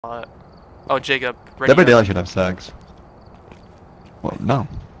Oh, Jacob, ready? Dead by Daylight should have sex. Well, no.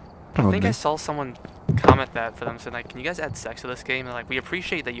 I think I saw someone comment that for them, saying like, "Can you guys add sex to this game?" And like, we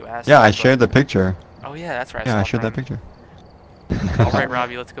appreciate that you asked. Yeah, I shared the picture. Oh yeah, that's right. Yeah, I shared that picture. All right,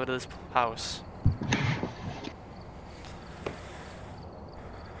 Robbie, let's go to this house.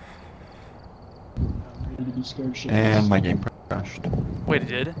 And my game crashed. Wait, it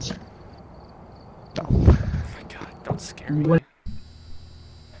did? No. Oh my god, don't scare me.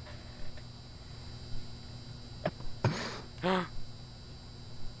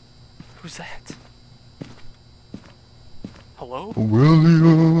 Who's that? Hello?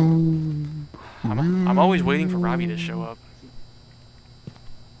 William. I'm always waiting for Robbie to show up.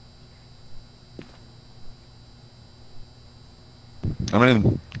 I don't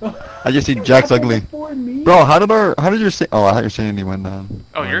even. I just see Jack's ugly. Bro, how did your oh, I thought your sanity went down.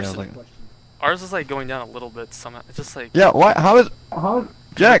 Oh, yours? Yeah, like, ours is like going down a little bit somehow. It's just like. yeah, why? How is?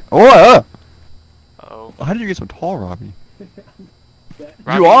 Jack? Oh, uh oh. How did you get so tall, Robbie?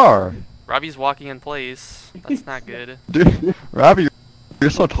 Robbie, you are. Robbie's walking in place. That's not good. Dude, Robbie, you're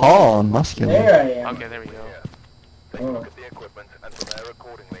so tall and muscular. There I am. Okay, there we go. Oh.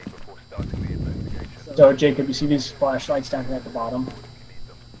 So Jacob, you see these flashlights down here at the bottom?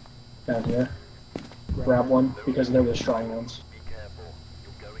 Down here. Grab one because they're the strong ones.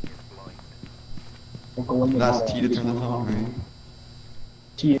 We'll go in the That's T to turn this on, right?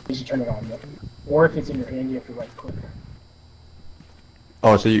 T is to turn it on. Or if it's in your hand, you have to right click.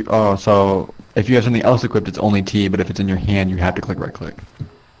 Oh, so if you have something else equipped, it's only T, but if it's in your hand, you have to click right click.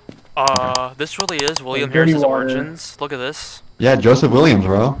 This really is William Harris's origins. Look at this. Yeah, Joseph Williams,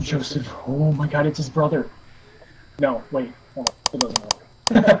 bro. Joseph, oh my god, it's his brother. No, wait, hold on, it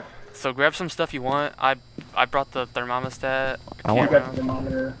doesn't work. So grab some stuff you want. I brought the thermostat. I want the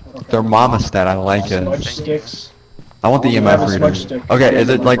thermometer. Okay. Thermostat, I like it. Smudge sticks. I want the have EMF a smudge reader. stick. Okay, is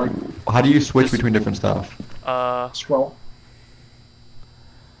it like, how do you switch between different stuff? Scroll.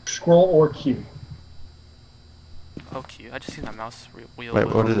 Scroll or Q. Oh, cute. I just see my mouse wheel. Wait,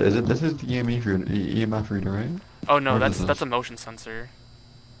 what is it? Is it? This is the EMF reader, right? Oh no, that's a motion sensor.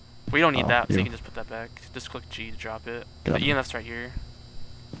 We don't need that, so you you can just put that back. Just click G to drop it. Got The it. EMF's right here.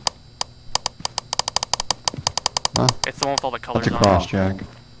 Huh? It's the one with all the colors That's a on cross, it. Jack.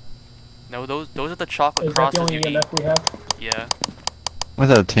 No, those are the chocolate Is that crosses the only you eat. EMF we have? Yeah. What is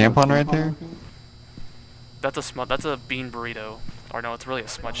that, a tampon right there? That's a bean burrito. Or no, it's really a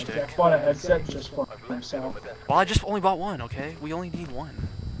smudge stick. Jack bought a headset just for himself. Well, I just only bought one, okay? We only need one.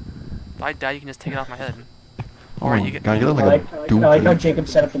 If I die, you can just take it off my head. Oh Alright, my you get. god, you look I like a like doofy. how Jacob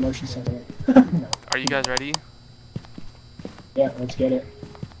set up the motion sensor. No. Are you guys ready? Yeah, let's get it.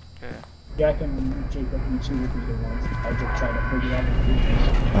 Okay. Jack and Jacob, you two would be the ones. I just trying to figure out what to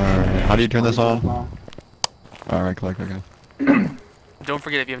do. Alright, how do you turn this on? Alright, click, okay. Don't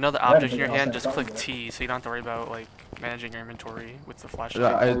forget, if you have another object in your hand, just click T, so you don't have to worry about like managing your inventory with the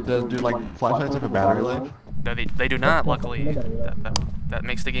flashlight. Do like flashlights have a battery life? No, they do not. Luckily, that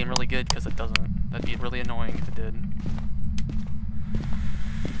makes the game really good because it doesn't. That'd be really annoying if it did.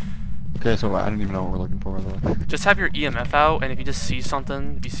 Okay, so I don't even know what we're looking for though. Just have your EMF out, and if you just see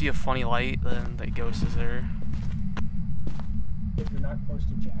something, if you see a funny light, then the ghost is there. If you're not close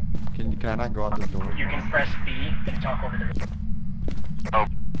to Jack, Can I not go out this door? you can press B and talk over the. Oh.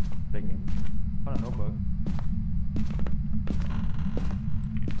 Thinking. On a notebook.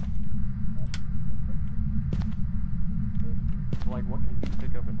 Like, what can you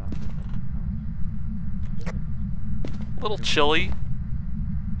pick up and not pick up? A little chilly.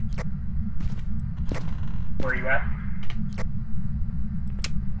 Where are you at?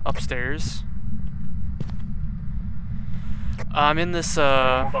 Upstairs. I'm in this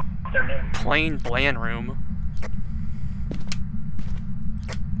plain bland room.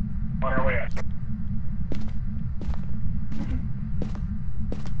 On our way up.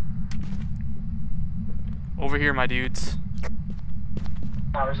 Over here, my dudes.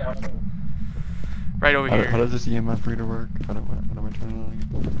 Power's out. Right over How here. does this EMF reader work? How do I turn it on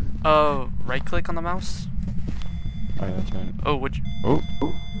again? Right click on the mouse. Oh yeah, that's right. Oh, would you? Oh.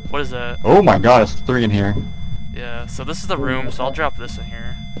 What is that? Oh my god, it's 3 in here. Yeah, so this is the room, so I'll drop this in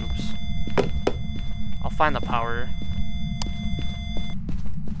here. Oops. I'll find the power.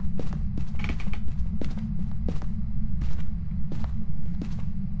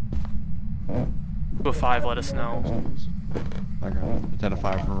 Go 5, let us know. Okay, it's at a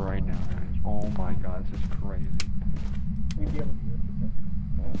 5 for right now, guys. Oh my god, this is crazy. We'd be able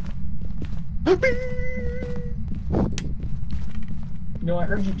to do it. You know, I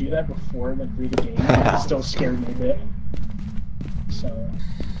heard you do that before, like through the game. It still scared me a bit. So,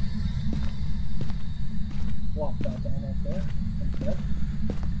 walk that down right there.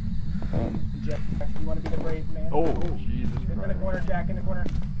 corner, Jack, in the corner.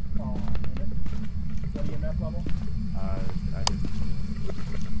 Oh, damn it. What EMF level? I didn't.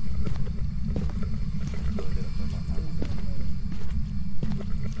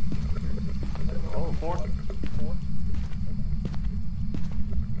 Oh, 4.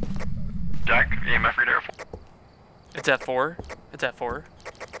 Jack, EMF reader 4. It's at 4. It's at 4.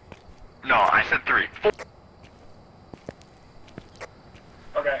 No, I said 3. 4.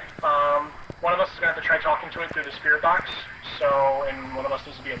 Okay, one of us is gonna have to try talking to it through the spirit box, and one of us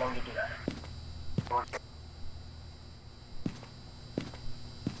needs to be alone to do that.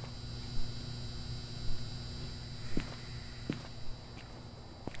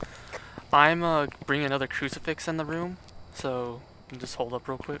 I'm bringing another crucifix in the room, so you can just hold up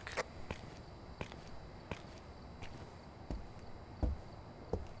real quick.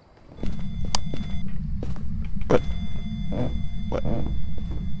 What?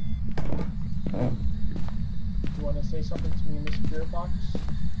 You wanna say something to me in the spirit box?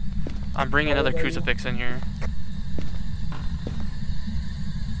 I'm bringing another crucifix in here.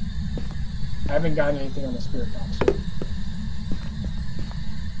 I haven't gotten anything on the spirit box yet.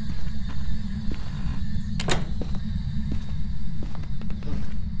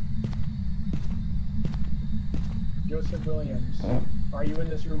 Joseph Williams, are you in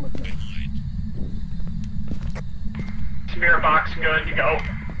this room with me? Spirit box, good to go.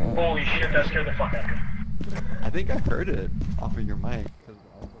 Holy shit, that scared the fuck out of me. I think I heard it off of your mic.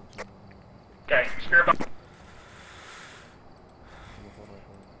 Okay, spirit box.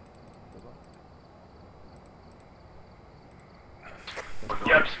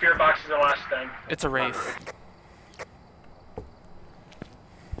 Yep, spirit box is the last thing. It's a wraith.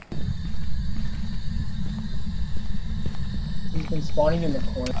 He's been spawning in the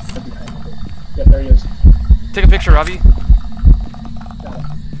corner behind me. Yep, there he is. Take a picture, Robbie. Got it.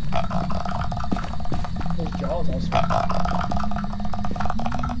 His jaws also.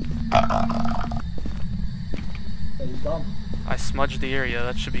 There he's gone. I smudged the area.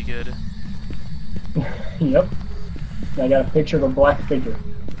 That should be good. Yep. I got a picture of a black figure.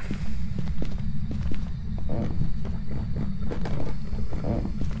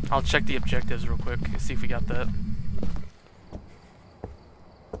 I'll check the objectives real quick, see if we got that.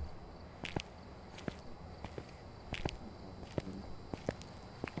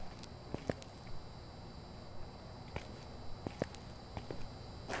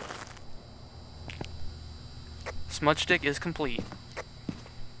 Smudge stick is complete.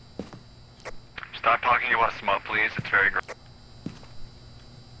 Stop talking about smut, please. It's very gross.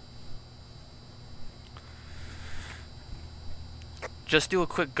 Just do a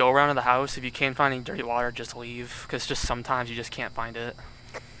quick go around of the house. If you can't find any dirty water, just leave, because just sometimes you just can't find it.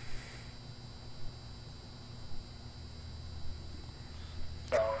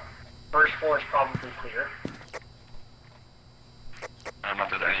 So, first floor is probably clear. I don't know if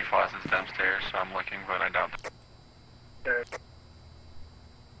there's any faucets downstairs, so I'm looking, but I doubt that.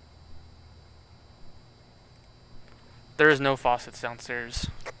 There is no faucets downstairs.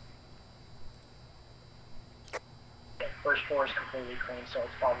 First floor is completely clean, so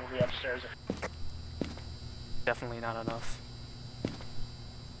it's probably upstairs. Definitely not enough.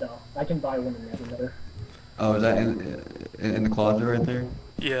 No, I can buy one and make another. Oh, is that in the closet right there?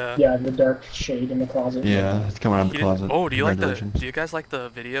 Yeah. Yeah, the dark shade in the closet. Yeah, it's coming out of the closet. Oh, do you like the? Congratulations. Do you guys like the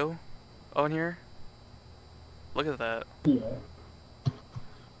video on here? Look at that. Yeah.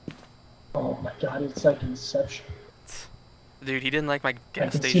 Oh my god, it's like Inception. Dude, he didn't like my gas I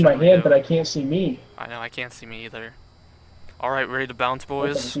can station see my video. hand, but I can't see me. I know, I can't see me either. Alright, ready to bounce, I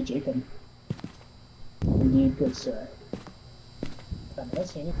boys? can see Jacob. Indeed, good sir. I'm not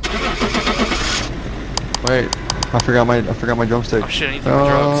seeing it. Wait, I forgot my drumstick. Oh shit, anything with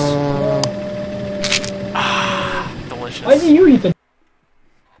drugs. Ah, delicious. Why do you eat the...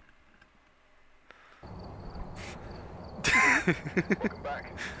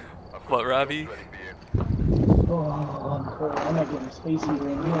 What, Robbie? Oh, I'm cold. I'm not getting spacey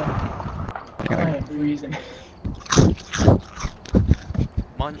right here. I am freezing.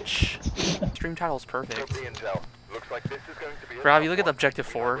 Munch. Stream title's perfect. Robbie, look at the objective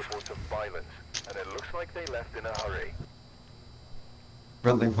 4.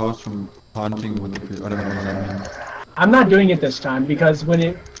 Friendly post from haunting with the whatever that means. I'm not doing it this time because when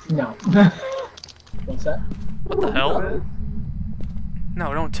it... No. What's that? What the hell?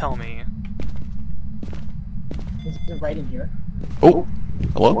 No, don't tell me. Is it right in here? Oh,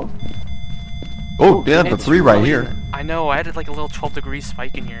 hello? Oh, yeah, the It's 3 right really- here. I know, I had like a little 12-degree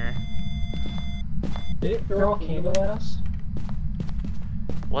spike in here. Did it throw a candle at us?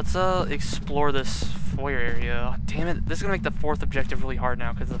 Let's explore this foyer area. Damn it, this is gonna make the 4th objective really hard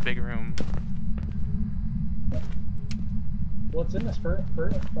now because of the big room. Well, it's in this front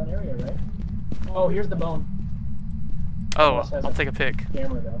area, right? Oh, here's the bone. Oh, I'll take a pic.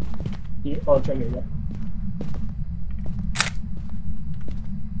 Camera though. Oh, it's right here. Yep.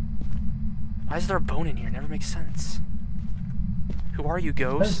 Why is there a bone in here? It never makes sense. Who are you,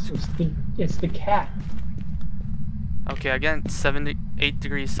 ghost? It's the cat. Okay, again, 8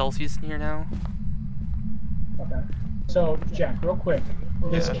 degrees Celsius in here now. Okay. So, Jack, real quick.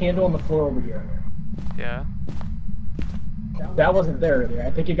 This candle on the floor over here. Yeah. That wasn't there earlier.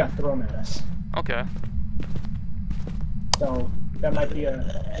 I think it got thrown at us. Okay. So, that might be a...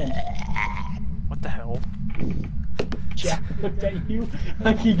 What the hell? Jack looked at you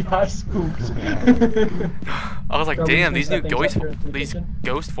like he got spooked. I was like, So damn, we these can new set things up here in the these kitchen?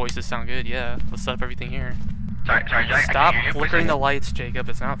 ghost voices sound good. Yeah, let's set up everything here. Sorry, Jack. Stop I can't hear you. flickering the lights, Jacob.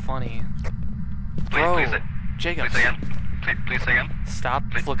 It's not funny. Bro, Please Jacob. say again. Please say again. Stop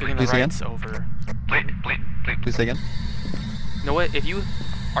flickering the Please again? lights over. Please say again. You know what?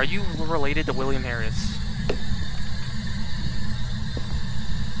 Are you related to William Harris?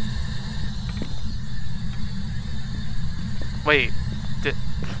 Wait,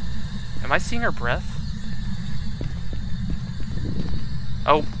 am I seeing her breath?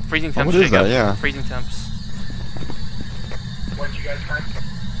 Oh, freezing temps. what is Jacob. that? Yeah. Freezing temps. What did you guys find?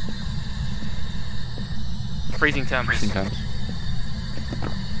 Freezing temps. Freezing times.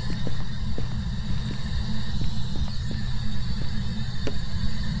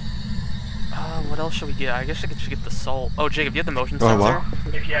 What else should we get? I guess I should get the salt. Oh, Jacob, you have the motion Oh, sensor? wow.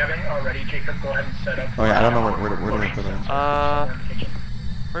 If you haven't already, Jacob, go ahead and set up. Oh yeah, I don't know where do I put it?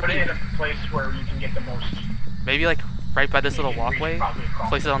 Where Put do it in you, a place where you can get the most. maybe like right by this little you can reach walkway? probably across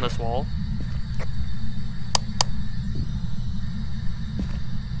Place it the on this wall.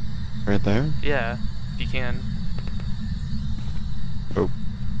 Right there? Yeah, if you can. Oh.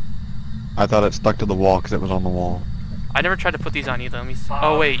 I thought it stuck to the wall because it was on the wall. I never tried to put these on either. Let me see.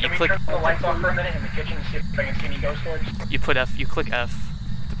 Oh wait, you Can we click. turn the lights off for a minute in the kitchen and see if I can see any ghost orbs? You put F. You click F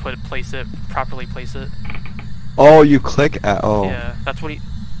to properly place it. Oh, you click at. Oh. Yeah, that's what he.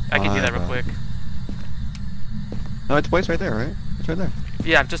 I can do that real quick. No, it's placed right there, right? It's right there.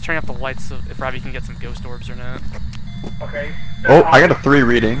 Yeah, I'm just turning off the lights so if Robbie can get some ghost orbs or not. Okay. Oh, I got a 3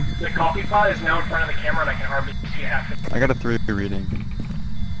 reading. The coffee pot is now in front of the camera and I can hardly see half of it. I got a 3 reading.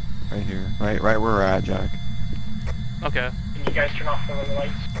 Right here. Right where we're at, Jack. Okay. Can you guys turn off the other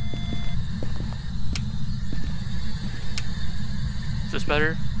lights? Is this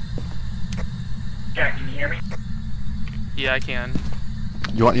better? Jack, can you hear me? Yeah, I can.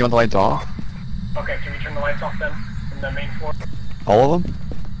 You want the lights off? Okay, can we turn the lights off then? From the main floor? All of them?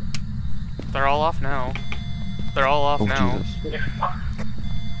 They're all off now. They're all off Oh now. Jesus.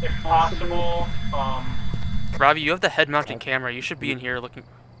 If possible, Robbie, you have the head-mounted camera. You should be in here looking.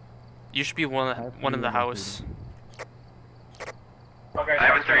 You should be one in the house. okay. I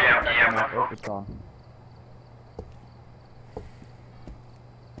have a 3 EMF. It's on.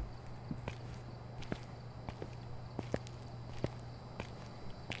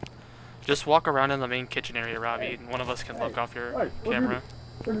 Just walk around in the main kitchen area, Robbie, and one of us can look off your camera.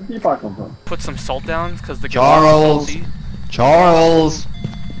 Where did Deepak come from? Put some salt down, because the Charles! salty. Charles!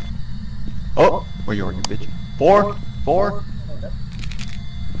 Oh! Where you are, you bitch? 4? 4?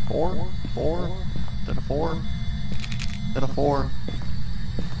 4? 4? Is that a 4? Is that a 4?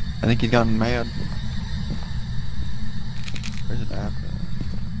 I think he's gotten mad. Where's it at?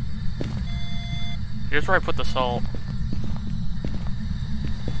 Here's where I put the salt.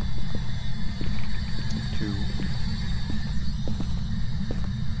 2.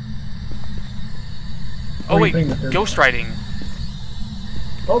 Oh Where are wait, you putting the third ghost riding.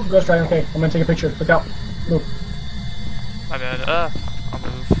 Oh, ghost riding. Okay, I'm gonna take a picture. Look out. Move. My bad. I'll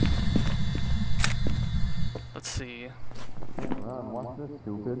move. Let's see.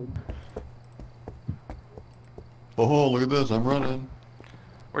 Oh, look at this, I'm running.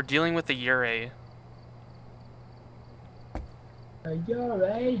 We're dealing with the Ure.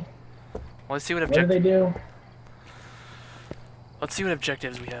 Right. Let's see what What do they do? Let's see what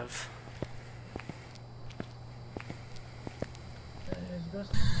objectives we have.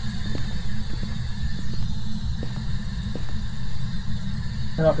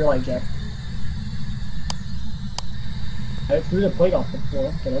 Turn off your light, Jack. I threw the plate off the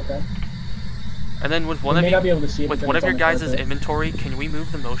floor, but okay. And then with one We of may you, not be able to see it with because one of it's your on the guys' carpet. inventory, can we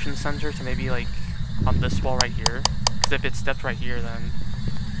move the motion sensor to maybe like on this wall right here? Because if it's stepped right here, then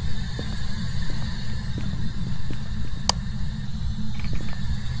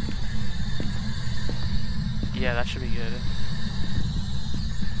yeah, that should be good.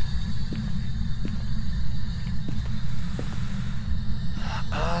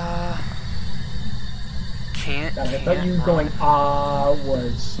 God, I thought you going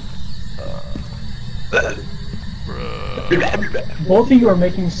was. Both of you are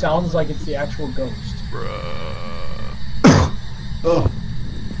making sounds like it's the actual ghost. How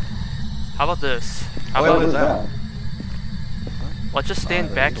about this? How What about is that? let's just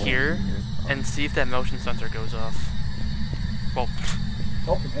stand back here and see if that motion sensor goes off. Well,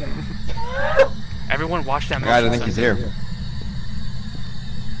 Oh, everyone watch that motion I don't think he's sensor. here.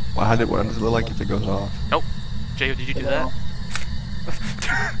 What does it look like if it goes off? Nope. Jacob, did you do that?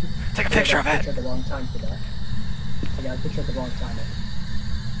 Take a picture of I got a it! picture at the wrong time for that. I got a picture at the wrong time.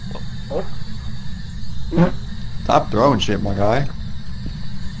 Oh. Stop throwing shit, my guy.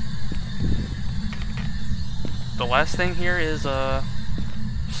 The last thing here is,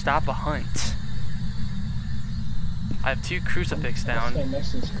 stop a hunt. I have 2 crucifix down. Stand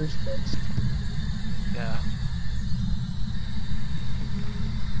next to this crucifix. Yeah.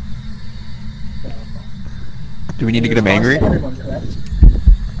 Do we need to get him angry? Everyone, correct?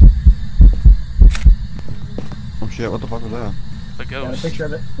 Oh shit, what the fuck was that? The I got a ghost. picture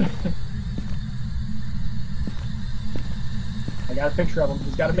of it. I got a picture of him.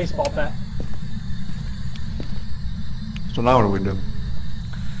 He's got a baseball bat. So now what do we do?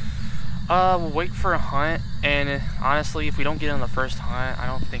 We'll wait for a hunt, and honestly, if we don't get on the first hunt, I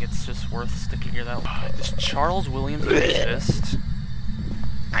don't think it's just worth sticking here that long. Does Charles Williams exist?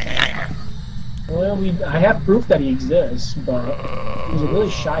 Well, I have proof that he exists, but he's a really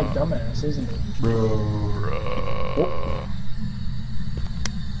shy dumbass, isn't he? Oh.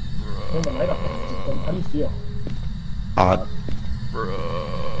 Turn the light off. How do you feel? Odd.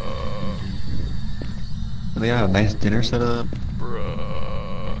 They got a nice dinner set up.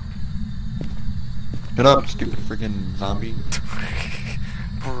 Shut up, stupid freaking zombie.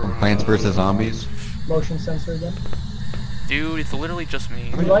 Plants vs. Zombies. Motion sensor again? Dude, it's literally just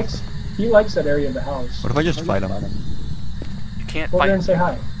me. He likes that area of the house. What if I just fight him? You can't Go over there and fight. say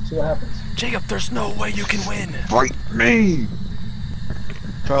hi. See what happens. Jacob, there's no way you can win. Fight me!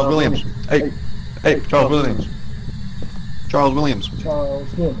 Charles Williams. Hey, Charles Williams. Charles Williams.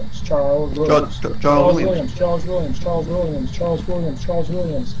 Charles Williams. Charles Williams. Charles Williams. Charles Williams. Charles Williams. Charles Williams. Charles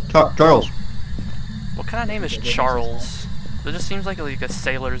Williams. Charles. What kind of name is Charles? That just seems like a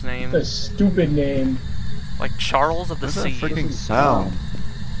sailor's name. A stupid name. Like Charles of the What's that Sea. freaking sound?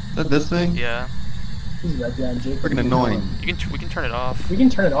 Is that this thing? Yeah. He's right behind Jake. Freaking annoying. We can turn it off. We can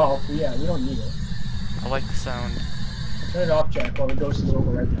turn it off. Yeah, we don't need it. I like the sound. Turn it off, Jack, while the ghost is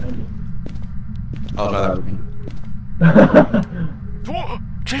over right behind you. Oh, no, that was me. Whoa!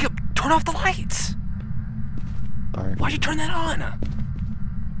 Jacob, turn off the lights! Alright. Why'd you turn that on?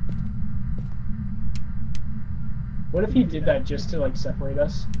 What if he did that just to, like, separate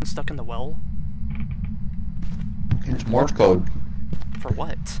us? Stuck in the well? It's Morse code. For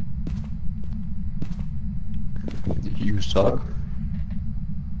what? You suck.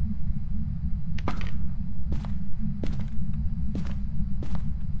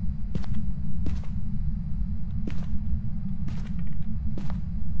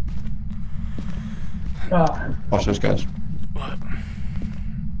 Watch this, guys. What?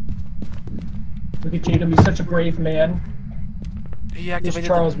 Look at Jacob, he's such a brave man. He This activated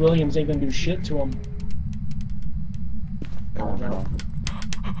Charles Williams ain't gonna do shit to him. Oh, no.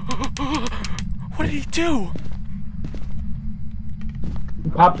 What did he do? He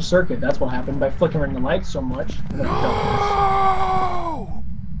popped a circuit, that's what happened by flickering the lights so much. What a Oh!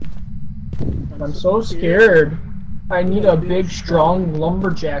 dumbass. I'm so scared. I need a big, strong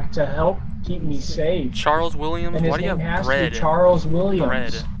lumberjack to help keep me safe. Charles Williams? And his Why do you name have has bread? to be Charles Williams.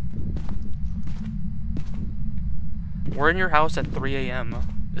 Bread. We're in your house at 3 a.m.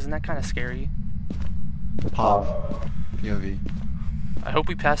 Isn't that kind of scary? Pop. POV. I hope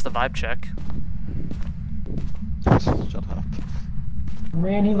we pass the vibe check. Shut up.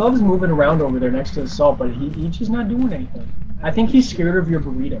 Man, he loves moving around over there next to the salt, but he's just not doing anything. I think he's scared of your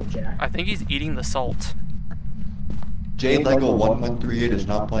burrito, Jack. I think he's eating the salt. Jade Lego 1138 is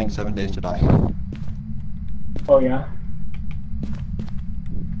not playing 7 Days to Die. Oh, yeah?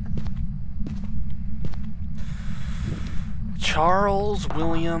 Charles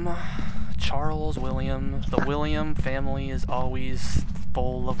William. The William family is always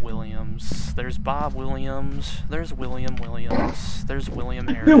full of Williams. There's Bob Williams. There's William Williams. There's William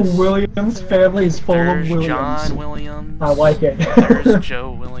The Harris. Williams family is full There's of Williams. John Williams. I like it. There's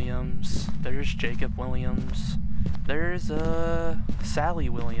Joe Williams. There's Jacob Williams. There's Sally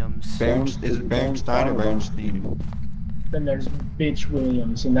Williams. Is it Bernstein or Bernstein? Then there's Bitch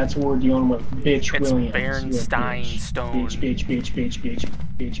Williams, and that's what we're dealing with. Bitch It's Williams. Bernstein Bitch. Stone. Bitch.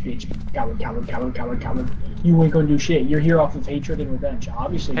 bitch. Coward. You ain't gonna do shit. You're here off of hatred and revenge.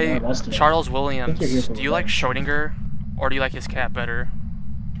 Obviously, Hey, more or less. Charles Williams, you're here for do you like revenge. Schrodinger, or do you like his cat better?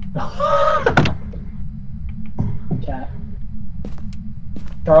 Cat.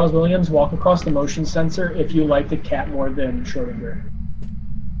 Charles Williams, walk across the motion sensor if you like the cat more than Schrodinger.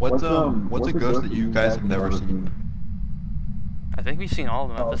 What's a ghost that you guys have never seen? I think we've seen all of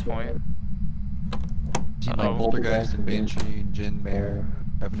them at this point. Seen like Poltergeist and Banshee, Jinn, Mare,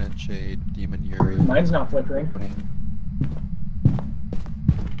 Revenant, Shade, Demon, Yuri. Mine's not flickering.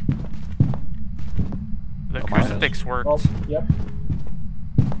 The Oh, mine crucifix worked. Oh, yep.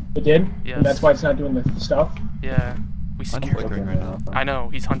 It did? Yes. And that's why it's not doing the stuff? Yeah, we Mine's scared flickering him. right now. I know,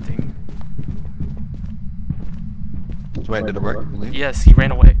 he's hunting. So wait, did it work? Leave? Yes, he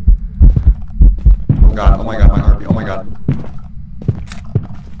ran away. Oh god, my heartbeat, oh my god.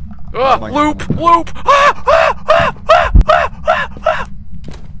 Ah, my loop! God. Loop!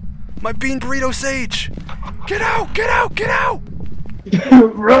 My bean burrito sage! Get out! Get out! Get out!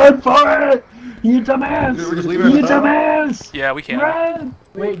 Run for it! You dumbass! Dude, we're just leaving it You at that? dumbass! Yeah, we can. Run!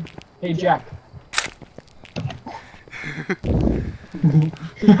 Wait, hey Jack.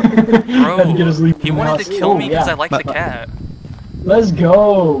 Bro, Had to get us leave he from the wanted house. to kill me Oh, because yeah. I like the cat. Let's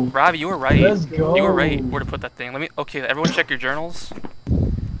go! Robbie, you were right. Let's go. You were right where to put that thing. Let me. Okay, everyone check your journals.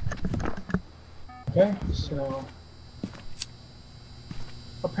 Okay, so...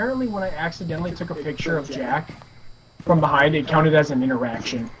 Apparently when I accidentally took a picture of Jack from behind, it counted as an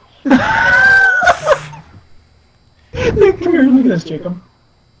interaction. Come here, look at this, Jacob.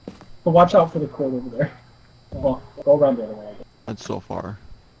 But watch out for the cord over there. Well, go around the other way, I guess. That's so far.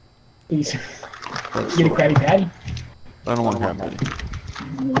 Please. That's Get a so Krabby Patty. I don't want Krabby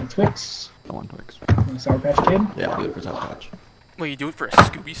Patty. You want Twix. I want Twix. You want a Sour Patch Kid. Yeah, I'll do it for Sour Patch. Wait, you do it for a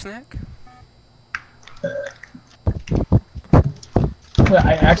Scooby snack? Yeah,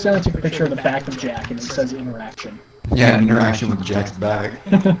 I accidentally took a picture of the back of Jack and it says interaction. Yeah, an interaction with Jack's bag.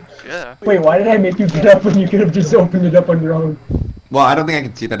 Yeah. Wait, why did I make you get up when you could have just opened it up on your own? Well, I don't think I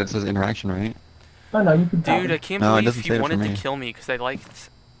can see that it says interaction, right? Oh no, you can tell. Dude, I can't No, it believe doesn't he say it for wanted to me. kill me because I liked.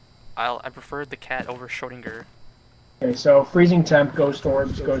 I preferred the cat over Schrodinger. Okay, so freezing temp, ghost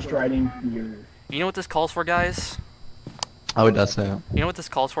orbs, ghost riding, weird. You know what this calls for, guys? Oh, it does say it. You know what this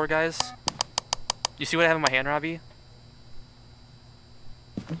calls for, guys? You see what I have in my hand, Robbie?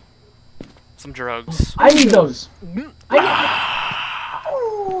 Some drugs. I need those.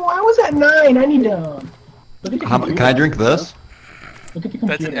 Oh, I was at 9. I need to. Look at the Can computer. I drink this? Look at the computer.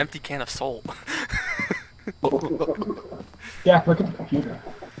 That's an empty can of salt. Yeah, look at the computer.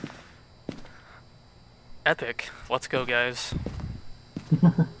 Epic. Let's go, guys.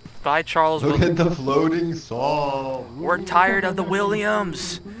 Bye, Charles Look Williams. at the floating salt. We're tired of the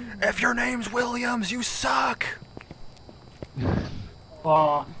Williams. If your name's Williams, you suck.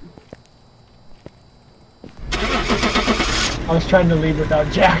 I was trying to leave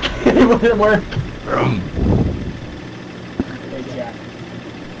without Jack. It wouldn't work. Hey, Jack.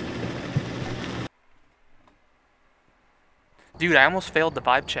 Dude, I almost failed the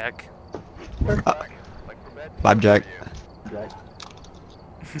vibe check. Vibe Jack.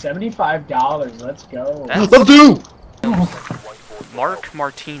 $75. Let's go. That's Let's do! Mark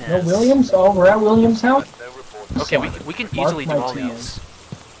Martinez. No Williams? Oh, we're at Williams' house? Okay, we can easily do all Martinez.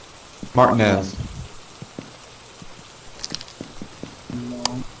 these. Martinez.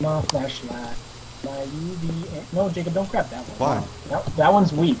 No flashlight. My UV. No, Jacob, don't grab that one. Why? That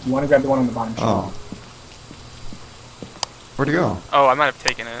one's weak. You want to grab the one on the bottom Oh. shelf. Where'd it go? Oh, I might have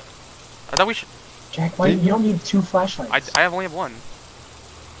taken it. I thought we should. Jack, why you don't need 2 flashlights? I only have one.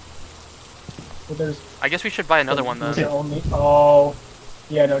 Well, there's. I guess we should buy another one there's then. Only. Oh.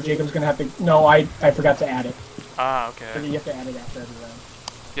 Yeah, no, Jacob's gonna have to. No, I forgot to add it. Ah, You okay. have to add it after every round.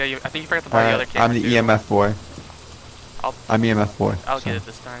 Yeah, I think you forgot to buy the other camera. I'm the too. EMF boy. I'll- I'm EMF boy. I'll so. get it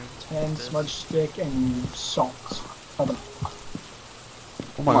this time. 10 This. smudge stick and salt. Oh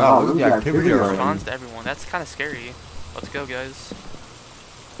my god, look at the activity It already. responds to everyone. That's kind of scary. Let's go, guys.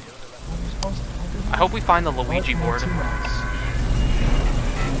 I hope we find the Luigi board. Luigi?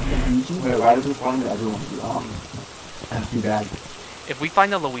 why does it find everyone? That's too bad. If we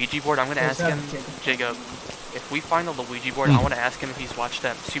find the Luigi board, I'm gonna Where's ask that, him, Jacob? Jacob. If we find the Luigi board, I want to ask him if he's watched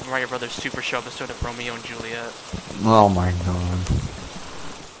that Super Mario Brothers Super Show episode of Romeo and Juliet. Oh my god.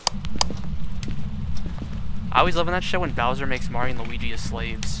 I always love in that show when Bowser makes Mario and Luigi as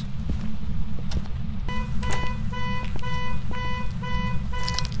slaves.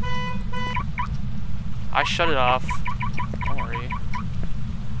 I shut it off. Don't worry.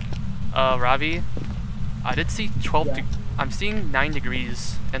 Ravi, I did see 12. Yeah. I'm seeing 9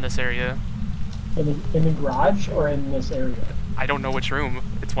 degrees in this area. In the garage or in this area? I don't know which room.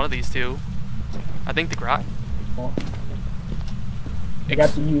 It's one of these two. I think the garage. Well, I got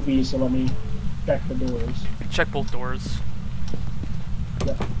the UV, so let me check the doors. Check both doors.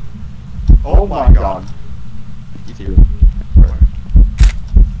 Yep. Oh my god. He's here. Where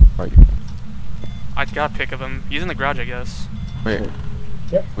are you? I got a pic of him. He's in the garage, I guess. Wait.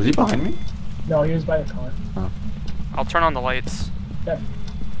 Yep. Was he behind me? No, he was by the car. Oh. I'll turn on the lights. Yep.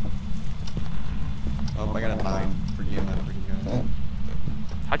 Oh, I got a 9 for you and that freaking guy.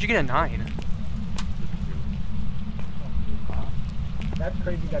 How'd you get a 9? That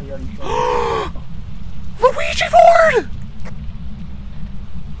crazy guy you already showed. Luigi board!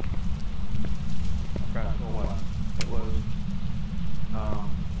 It was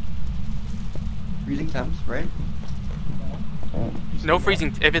freezing temps, right? No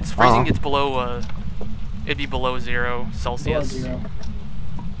freezing. If it's freezing, it's below, it'd be below 0 Celsius. Below 0.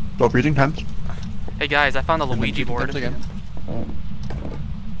 No freezing temps? Hey guys, I found a Luigi board. Again.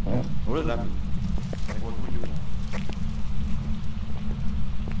 What does that mean? Like, what can we do with that?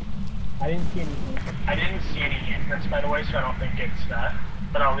 I didn't see any handprints, by the way, so I don't think it's that.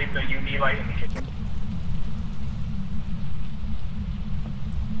 But I'll leave the UV light in the kitchen.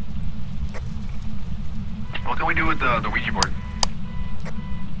 What can we do with the Ouija board?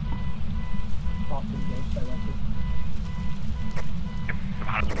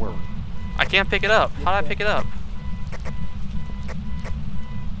 How does it work? I can't pick it up. How do I pick it up?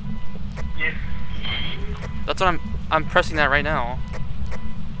 Yeah. That's what I'm pressing that right now.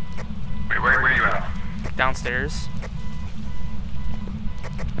 Wait, where are you at? Downstairs.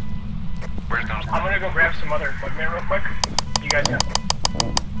 Where's downstairs? I'm gonna go grab some other equipment real quick. You guys know.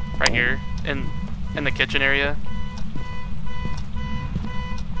 Right here. In the kitchen area.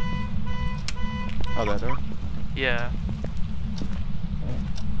 Oh, that door? Yeah.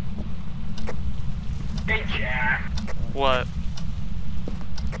 Hey Jack, What?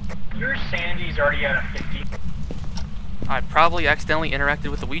 your sanity's already at a 50. I probably accidentally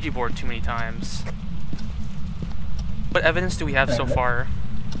interacted with the Ouija board too many times. What evidence do we have so far?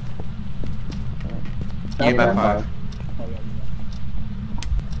 EMF 5. Oh,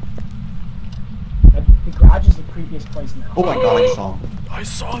 yeah. The garage is the creepiest place now. Oh my god, I saw him. I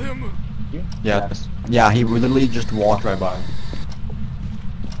saw him. Yes. Yeah, he literally just walked right by.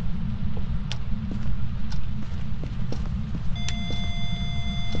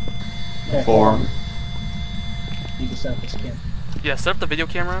 Yeah. 4. You can set up this camera. Yeah, set up the video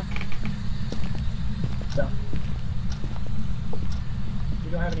camera. So.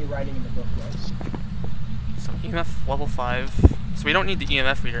 We don't have any writing in the book, guys. So EMF level 5. So we don't need the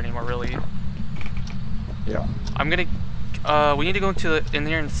EMF reader anymore, really. Yeah. I'm gonna. We need to go in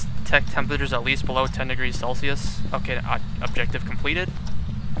there and detect temperatures at least below 10 degrees Celsius. Okay, objective completed.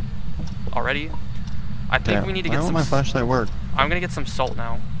 Already. I think we need to get some. Why won't my flashlight work? I'm gonna get some salt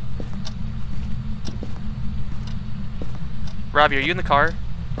now. Robbie, are you in the car?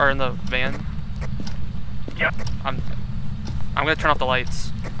 Or in the van? Yep. I'm gonna turn off the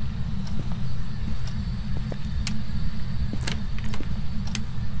lights.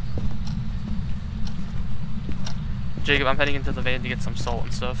 Jacob, I'm heading into the van to get some salt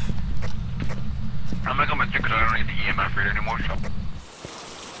and stuff. I'm gonna go with you because I don't need the EMF reader anymore, so.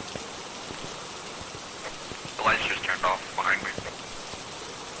 The lights just turned off behind me.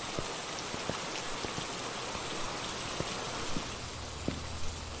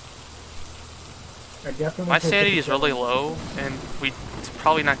 My sanity is really low, and it's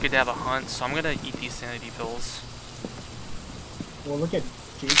probably not good to have a hunt, so I'm gonna eat these sanity pills. Well, look at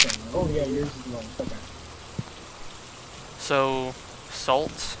Jason. Oh, yeah, yours is low. Okay. So,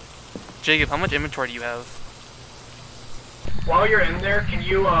 salt. Jacob, how much inventory do you have? While you're in there, can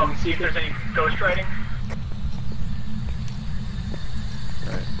you see if there's any ghostwriting?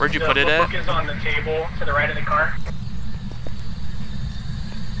 Right. Where'd you put it at? The book is on the table to the right of the car.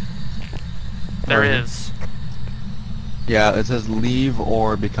 There is. Yeah, it says leave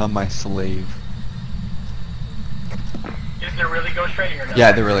or become my slave. Is there really ghostwriting or not?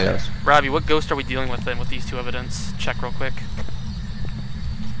 Yeah, there really is. Robbie, what ghost are we dealing with then with these two evidence? Check real quick.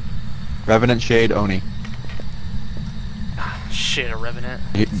 Revenant, Shade, Oni. Ah, shit, a Revenant.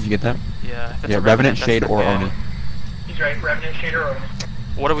 Did you get that? Yeah, if it's Yeah, a Revenant, that's Shade, the or bad. Oni. He's right, Revenant, Shade, or Oni.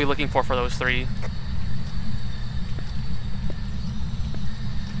 What are we looking for those three?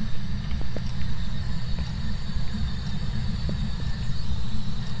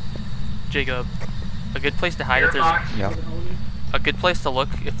 Jacob, a good place to hide if there's Yeah. a good place to look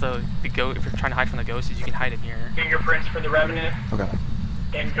if if you're trying to hide from the ghost is you can hide in here. Fingerprints for the Revenant, Okay.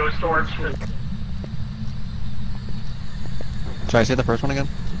 and ghost orbs for Should I say the first one again?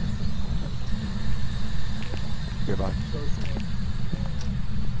 Goodbye. the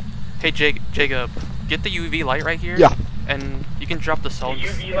Hey, Jacob, get the UV light right here. Yeah. And you can drop the The salt.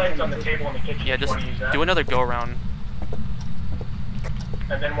 UV light's on the table in the kitchen. Yeah, if you just wanna use that. do another go around.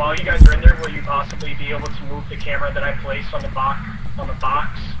 And then while you guys are in there, will you possibly be able to move the camera that I placed on the box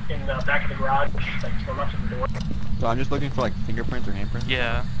in the back of the garage, like to the left of the door? So I'm just looking for like fingerprints or handprints.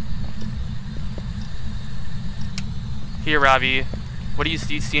 Yeah. Here, Robbie. What do you see?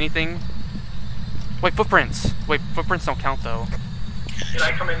 Do you see anything? Wait, footprints. Wait, footprints don't count though. Can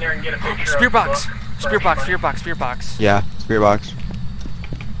I come in there and get a picture Spear of box. the book for Spear box. everybody? Spear box. Spear box. Yeah, spirit box.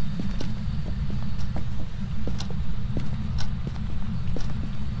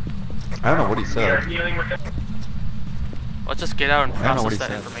 I don't know what he We are said. dealing with it. Let's just get out and I don't know what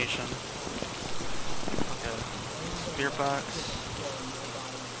process he that said. information. Okay. Spear box.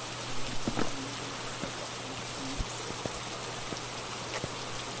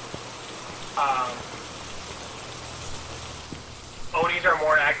 Onis are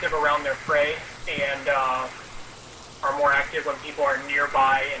more active around their prey and are more active when people are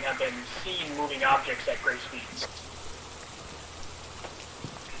nearby and have been seen moving objects at great speeds.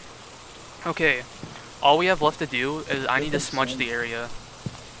 Okay. All we have left to do is I need to smudge the area.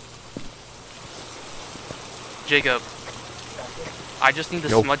 Jacob, I just need to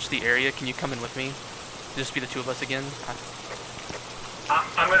Nope. smudge the area. Can you come in with me? Just be the two of us again.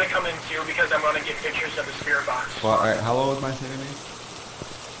 I'm going to come in too because I'm going to get pictures of the spirit box. Well, alright, how low is my saving me?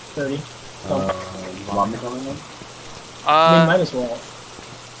 30. You want me to come in? I mean, might as well.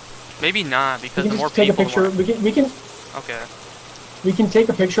 Maybe not We because can the more just take a people. picture. Okay. We can take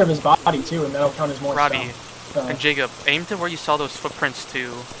a picture of his body too, and that'll count as more Robbie stuff. So, and Jacob, aim to where you saw those footprints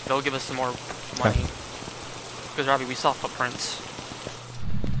too. That'll give us some more money. Because Robbie, we saw footprints.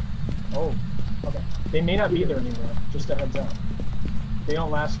 oh, okay. They may not be there anymore. Just a heads up. They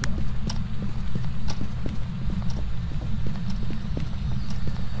don't last long.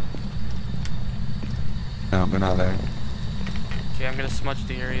 No, they're not there. Okay, I'm gonna smudge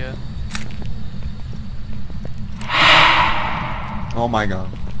the area. Oh my god.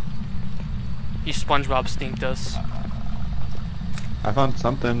 He SpongeBob stinked us. I found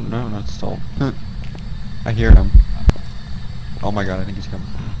something. No, not salt. I hear him. Oh my god, I think he's coming.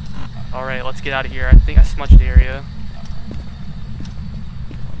 Alright, let's get out of here. I think I smudged the area.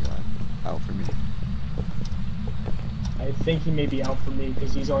 Oh god. Out for me. I think he may be out for me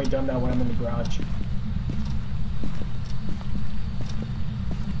because he's only done that when I'm in the garage.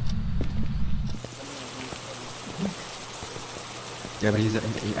 Yeah, but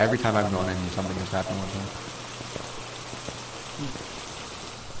every time I've gone in, something has happened with him.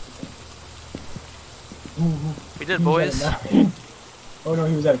 We did, He was boys. at a 9. Oh no,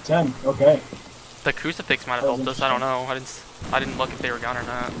 he was at a 10. Okay. The crucifix might have That was helped us. I don't know. I didn't look if they were gone or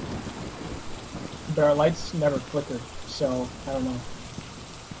not. But our lights never flickered, so I don't know.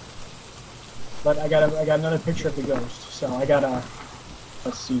 But I got another picture of the ghost, so I gotta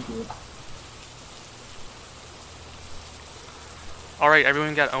let's see here. Alright,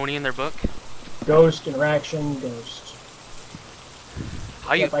 everyone got Oni in their book? Ghost interaction, ghost.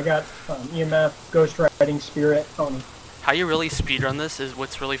 How you Yep, I got EMF, ghost writing, spirit, Oni. how you really speedrun this is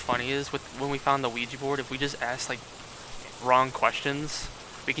what's really funny is with when we found the Ouija board, if we just ask like wrong questions,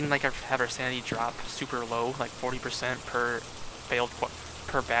 we can like have our sanity drop super low, like 40%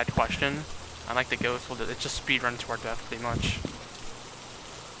 per bad question. Unlike the ghost, it just speedrun to our death pretty much.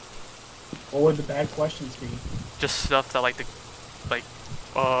 What would the bad questions be? Just stuff that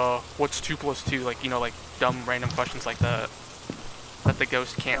what's 2 + 2? Like, you know, like dumb random questions like that the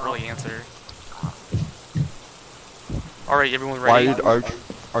ghost can't really answer. Alright, everyone Why ready? did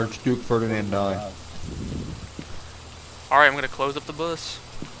Archduke Ferdinand die? Alright, I'm gonna close up the bus.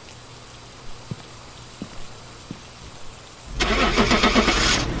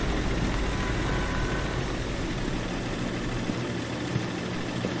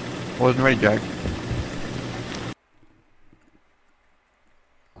 Wasn't ready, Jack.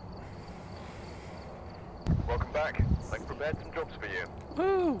 Welcome back. I've prepared some jobs for you.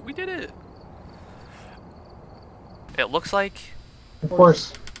 Woo! We did it! It looks like... Of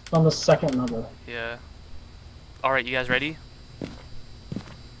course, on the second level. Yeah. Alright, you guys ready?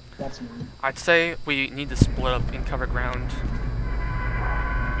 That's me. I'd say we need to split up and cover ground.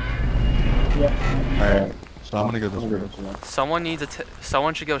 Yeah. Alright, so I'm gonna go this way. Someone needs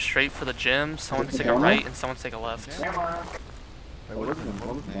someone should go straight for the gym, someone take a right, and someone take a left. Wait, what is his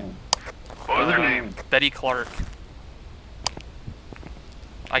name? What was their name? Betty Clark.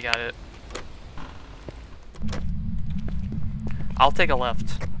 I got it. I'll take a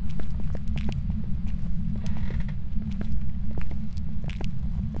left.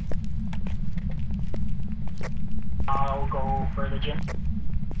 I'll go for the gym.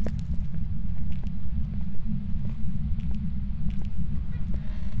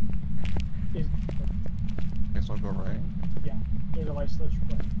 so go right. Yeah, there's a light switch.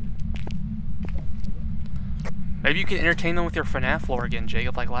 Maybe you can entertain them with your FNAF lore again,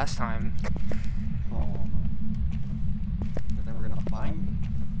 Jacob, like last time. Oh, they're never gonna find me.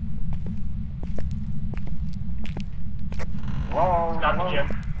 Hello, Not the gym.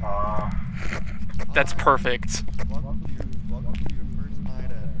 That's perfect. Welcome to your first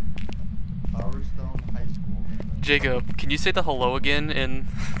night at Bowerstone High School. Jacob, can you say the hello again in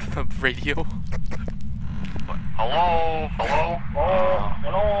the radio? Hello? Hello?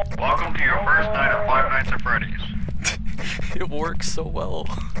 Hello. Welcome to your first night at Five Nights at Freddy's. It works so well.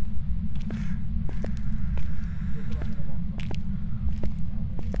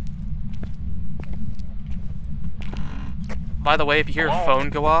 By the way, if you hear a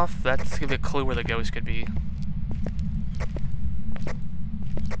phone go off, that's gonna be a clue where the ghost could be.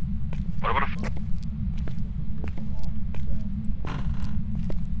 What about a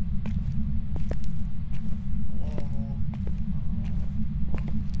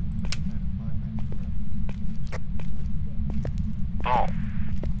Oh.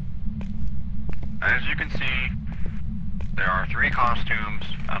 As you can see, there are 3 costumes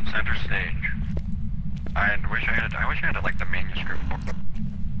on center stage. I wish I had like the manuscript for.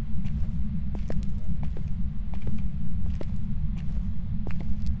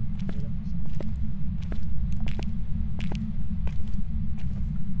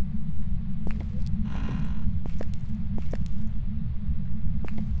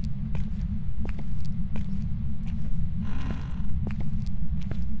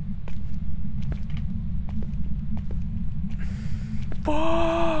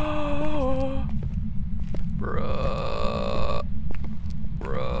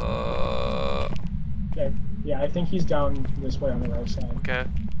 Bruh. Okay. Yeah, I think he's down this way on the right side. Okay.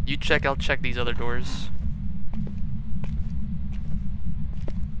 You check, I'll check these other doors.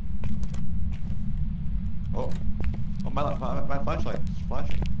 Oh, my flashlight is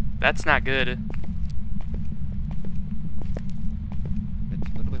flashing. That's not good.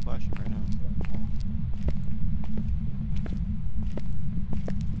 It's literally flashing right now.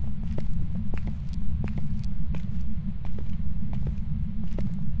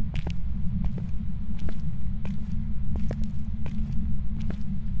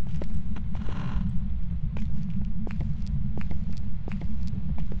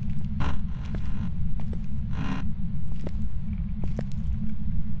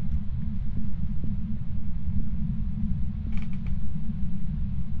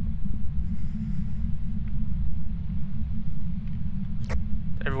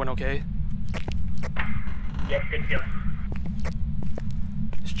 Everyone okay? Yep, good to go.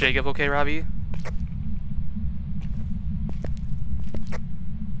 Is Jacob okay, Robbie?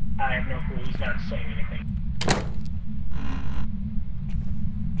 I have no clue. He's not saying anything.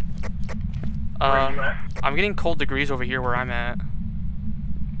 Where are you at? I'm getting cold degrees over here where I'm at.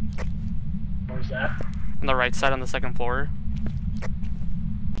 Where's that? On the right side on the 2nd floor.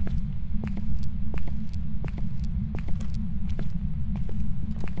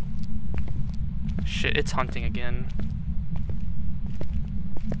 Shit, it's hunting again.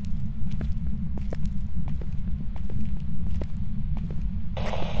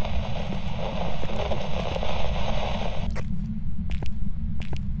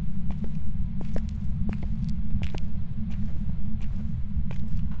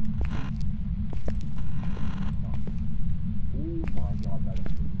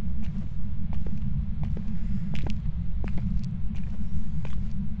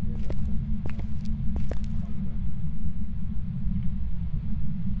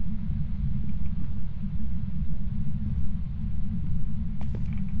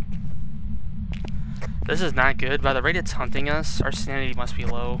 This is not good. By the rate it's hunting us, our sanity must be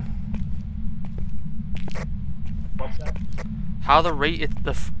low. What's that? How the rate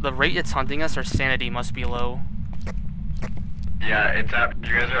it's hunting us, our sanity must be low. Yeah, it's at.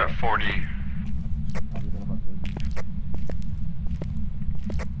 You guys are at 40.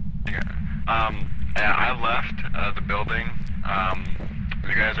 Yeah. Yeah, I left the building.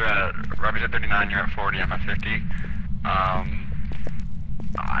 You guys are at. Robbie's at 39. You're at 40. I'm at 50.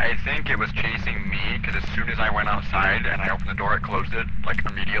 I think it was chasing me because as soon as I went outside and I opened the door, it closed it like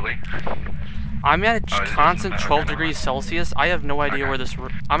immediately. I'm at a Oh, constant okay, 12 never degrees mind. Celsius. I have no idea Okay. where this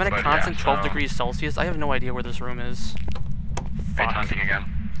room. I'm at a But constant yeah, 12 so- degrees Celsius. I have no idea where this room is. It's Fuck. hunting again.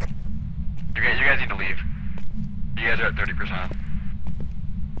 You guys need to leave. You guys are at 30%.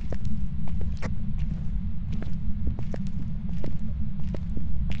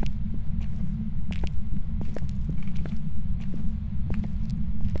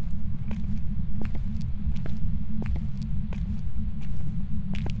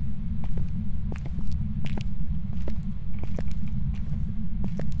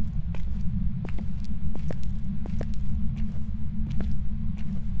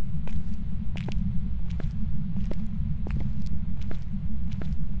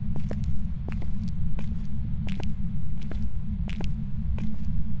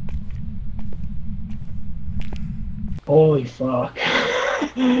 Holy fuck.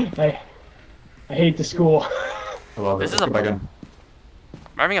 I hate the school. I love it. This is Let's go back in.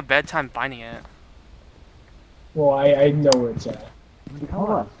 I'm having a bad time finding it. Well, I know where it's at. Like,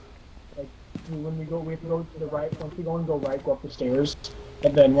 when we have to go to the right. Once we go right, go up the stairs.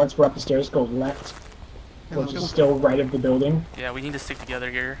 And then once we're up the stairs, go left. Yeah, Which let's is go. still right of the building. Yeah, we need to stick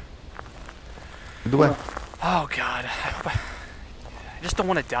together here. Lead the way. Oh god. I just don't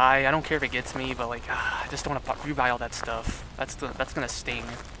want to die. I don't care if it gets me, but like, I just don't want to rebuy all that stuff. That's gonna sting.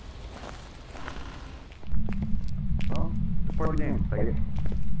 Well, it's part of the game. Take it.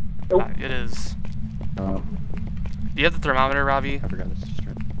 Nope. It is. Oh, Do you have the thermometer, Robbie? I forgot this is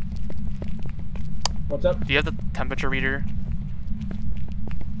straight. What's up? Do you have the temperature reader?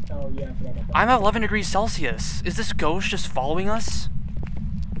 Oh yeah, I forgot about that. I'm at 11 degrees Celsius. Is this ghost just following us?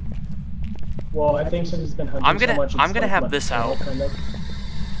 Well, I think since it's been hunting I'm gonna- so much, it's I'm gonna like have left this the trail, out. kind of.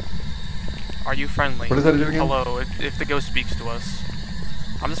 Are you friendly? What does that do again? Hello, if the ghost speaks to us.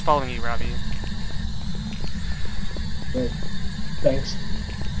 I'm just following you, Robbie. Great. Thanks.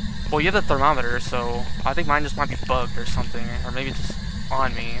 Well, you have the thermometer, so I think mine just might be bugged or something, or maybe it's just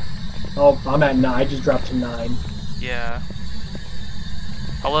on me. Oh, I'm at 9. I just dropped to 9. Yeah.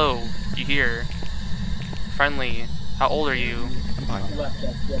 Hello, you here? Friendly. How old are you? I'm fine. Left,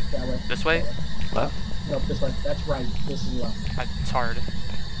 yep, that way. This way? Left? Nope, this way. That's right. This is left. It's hard.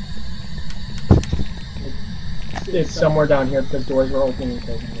 It's somewhere down here because doors were opening and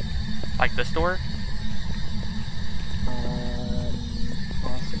closing. Like this door?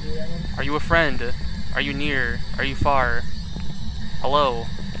 Possibly that one. Are you a friend? Are you near? Are you far? Hello?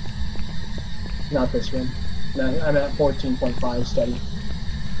 Not this one. No, I'm at 14.5 steady.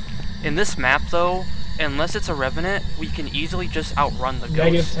 In this map, though, unless it's a revenant, we can easily just outrun the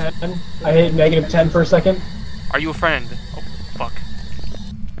ghost. -10. I hit -10 for a second. Are you a friend? Oh, fuck.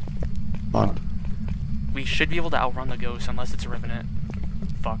 On. We should be able to outrun the ghost unless it's a revenant.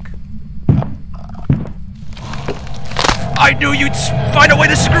 Fuck. I knew you'd find a way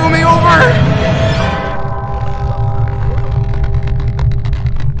to screw me over!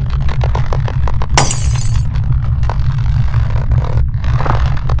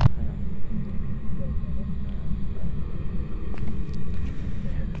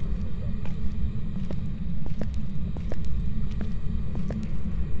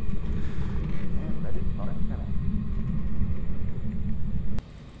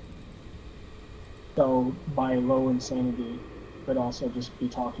 So, by low insanity, but also just be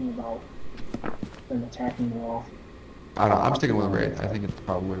talking about them attacking the wall. I don't know. I'm sticking with Raid. I think it's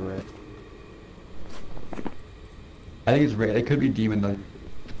probably Raid. I think it's Raid. It could be Demon though.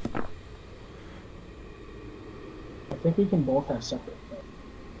 I think we can both have separate.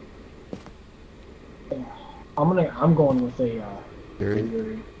 Yeah. I'm going with a Theory.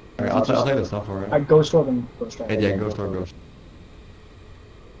 theory. Alright, I'll tell you the stuff for it. Ghost Orb and Ghost Rider. Yeah, Ghost or Ghost.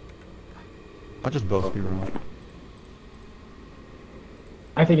 I'll just both be wrong.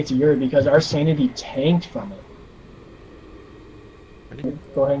 I think it's a Yuri because our sanity tanked from it. Ready?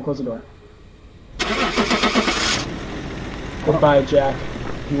 Go ahead and close the door. Goodbye, Jack.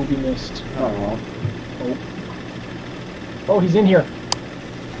 You will be missed. Oh, Oh. Oh, he's in here.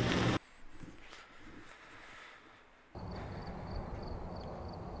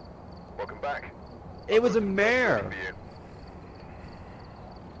 Welcome back. it was a mare. For you.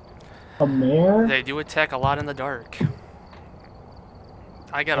 A mare? They do attack a lot in the dark.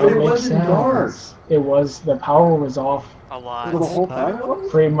 I got It a, makes sense. It was, the power was off a lot. time?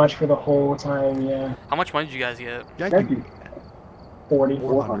 pretty much for the whole time, yeah. How much money did you guys get? Thank you. 40.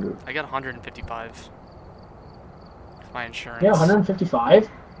 400. I got 155. My insurance. Yeah, 155?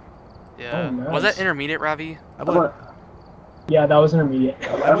 Yeah. Oh, nice. Was that intermediate, Ravi? Yeah, that was intermediate.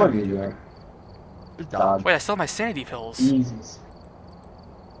 I might be doing. Just dodge. Wait, I still have my sanity pills. Jesus.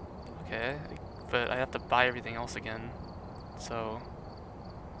 Okay, but I have to buy everything else again. So,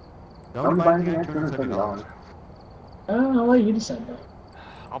 Don't buy anything at $270. I'll let you decide that.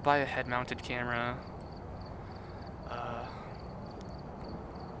 I'll buy a head-mounted camera.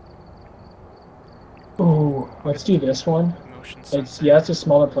 Ooh, let's do this one. Motion It's, sensor. yeah, it's a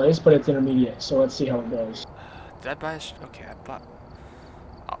smaller place, but it's intermediate, so let's see how it goes. Did I buy? Okay, I bought.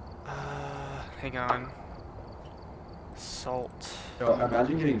 Hang on. Salt. Yo,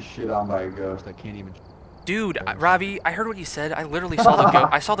 imagine getting shit on by a ghost that can't even. Dude, Ravi, I heard what you said. I literally saw the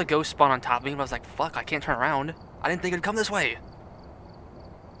I saw the ghost spawn on top of me, but I was like, "Fuck! I can't turn around. I didn't think it'd come this way."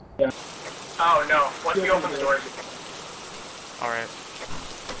 Yeah. Oh no, once we open the doors. All right.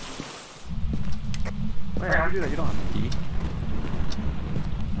 Wait, how do you do that? You don't have a key.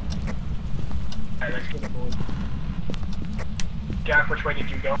 Jack, which way did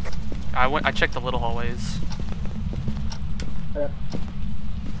you go? I checked the little hallways. Okay.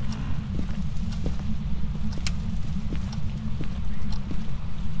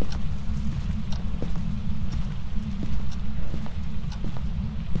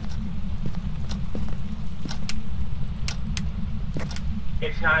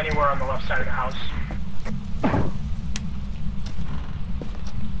 It's not anywhere on the left side of the house.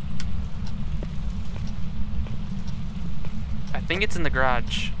 I think it's in the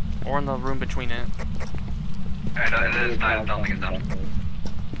garage, or in the room between it. It is not, I don't think it's done.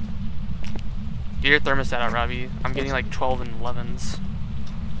 Get your thermostat out, Robbie. I'm getting like 12 and 11s.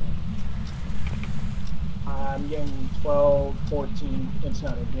 I'm getting 12, 14. It's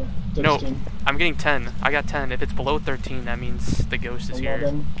not in here. 16. No, I'm getting 10. I got 10. If it's below 13, that means the ghost is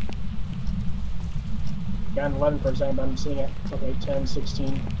 11. Got an 11 for a second, but I'm seeing it. Okay, 10,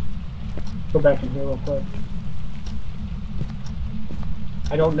 16. Go back in here real quick.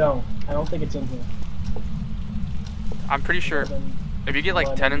 I don't know. I don't think it's in here. I'm pretty sure. 11, If you get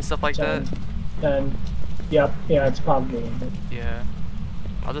like 10 and stuff like 10, that. 10. Yep, yeah, it's probably in it. Yeah.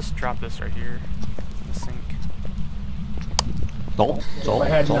 I'll just drop this right here in the sink. Salt, I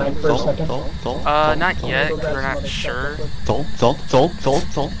had 9 for a second. Not yet, Go 'cause grab we're some not other sure. stuff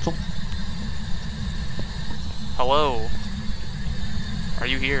Salt. Hello? Are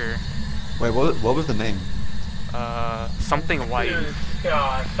you here? Wait, what was the name? Something white.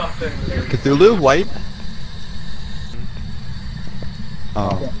 Something very... Cthulhu White?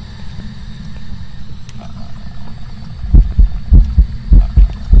 Oh. Yeah.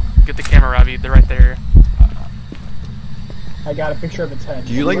 Get the camera, Robbie. They're right there. I got a picture of its head.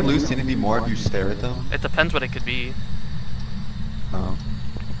 Do you like lose sanity more if you stare at them? It depends what it could be. Oh.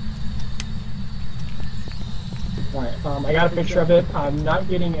 Alright, I got a picture of it. I'm not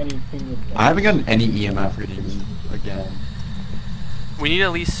getting anything with it. I haven't gotten any EMF readings again. We need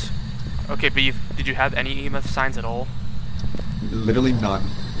at least... Okay, but did you have any EMF signs at all? Literally none.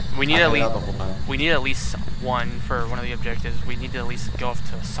 We need I at had least... that the whole time. We need at least one for one of the objectives. We need to at least go off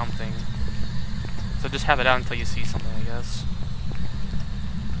to something. So just have it out until you see something, I guess.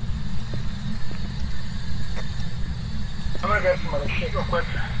 I'm gonna grab some other shit real quick,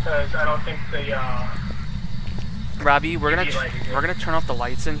 because I don't think the, Robbie, we're gonna turn off the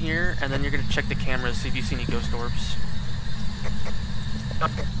lights in here, and then you're gonna check the cameras, see if you see any ghost orbs.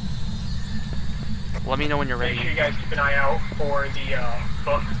 Okay. Let me know when you're Make ready. sure you guys keep an eye out for the,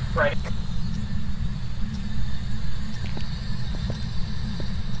 book, right?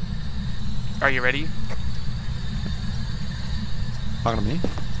 Are you ready? Talking to me?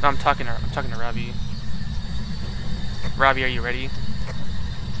 No, I'm talking to Robbie. Robbie, are you ready?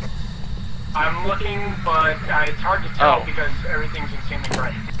 I'm looking, but it's hard to tell Oh. because everything's insanely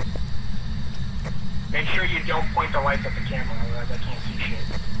bright. Make sure you don't point the lights at the camera, otherwise I can't see shit.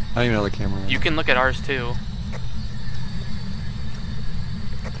 I don't even know the camera. You can look at ours too.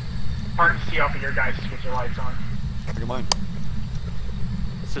 Hard to see off of your guys with your lights on. Look at mine.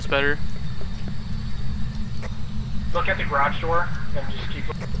 Is this better? Look at the garage door and just keep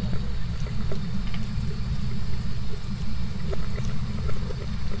looking.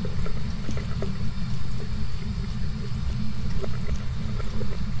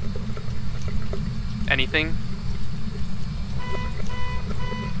 Anything?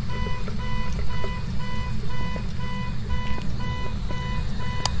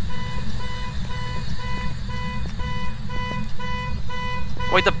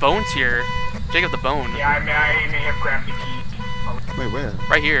 Wait, the bone's here. Jacob, the bone. Yeah, I may have grabbed the key. Wait, where?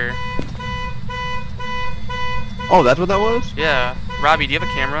 Right here. Oh, that's what that was? Yeah. Robbie, do you have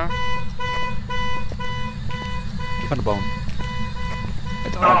a camera? You found a bone.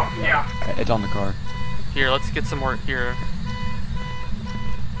 It's Oh, yeah. It's on the car. Here, let's get some more here.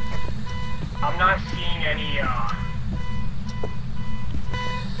 I'm not seeing any,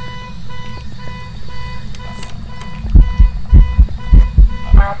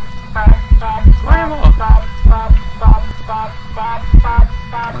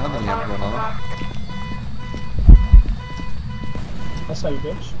 Nothing else going on. That's how you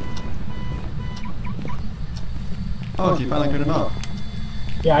bitch. Oh, so you finally turned it off.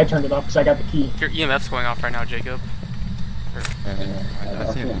 Yeah, I turned it off because I got the key. Your EMF's going off right now, Jacob.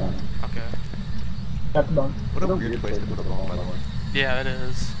 I see it now. Okay. Got the bone. What a weird place to put a bone, by the way. Yeah, it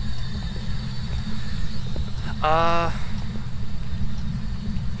is.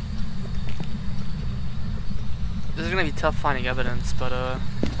 This is gonna be tough finding evidence, but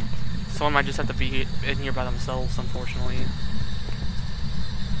someone might just have to be in here by themselves, unfortunately.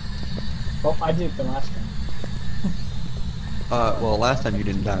 Well, I did it the last time. Well, last time you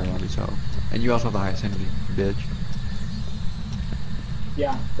didn't die, Robbie, so. And you also have the highest sanity, bitch.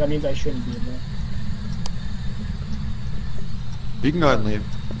 Yeah, that means I shouldn't be in there. You can go ahead and leave.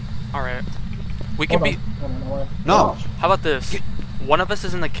 Alright. We can be... No! How about this? One of us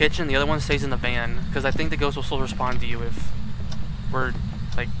is in the kitchen, the other one stays in the van. Because I think the ghost will still respond to you if we're,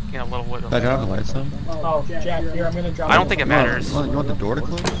 like, in a little bit of... Did I turn off the lights then? Oh, Jack, here, I'm gonna drop I don't think it matters. You want the door to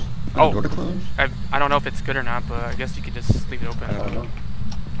close? Oh. The door to close? I don't know if it's good or not, but I guess you could just leave it open. I don't know.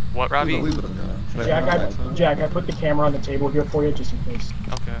 What, Robbie? Leave it open. Should I turn off the lights then? Jack, I put the camera on the table here for you, just in case.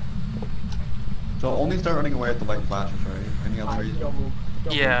 Okay. So only start running away at the light flashes, right? Any other reason? Don't move.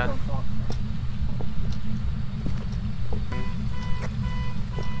 Don't Yeah. Move, don't talk.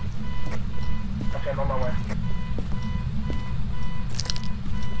 Okay, I'm on my way.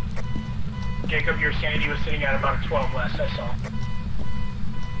 Jacob, your sanity was sitting at about a 12 less, I saw.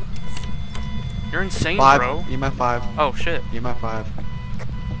 You're insane, 5. bro. EMF 5. Oh, shit. EMF 5.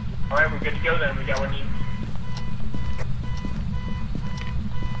 Alright, we're good to go then. We got what we need.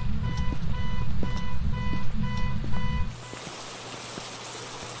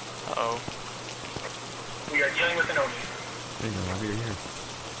 Uh-oh. We are dealing with an Oni. There you go, Robbie, you're here.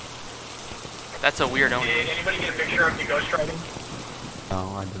 That's a weird Did Oni. anybody get a picture of the ghost riding?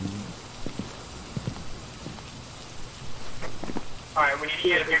 No, I didn't. Alright, we need to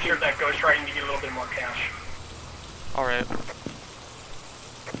get a picture of that ghost riding to get a little bit more cash. Alright.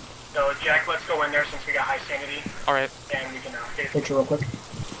 So, Jack, let's go in there since we got high sanity, Alright. and we can get a Picture real quick.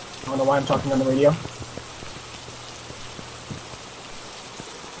 I don't know why I'm talking on the radio.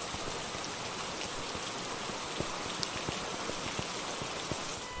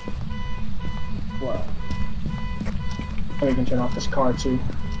 What? Oh, you can turn off this car too.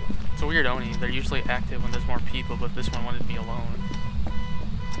 It's a weird Oni. They're usually active when there's more people, but this one wanted to be alone.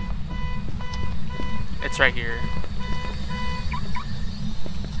 It's right here.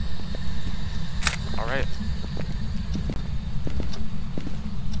 Alright.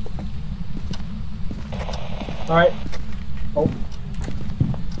 Alright. Oh.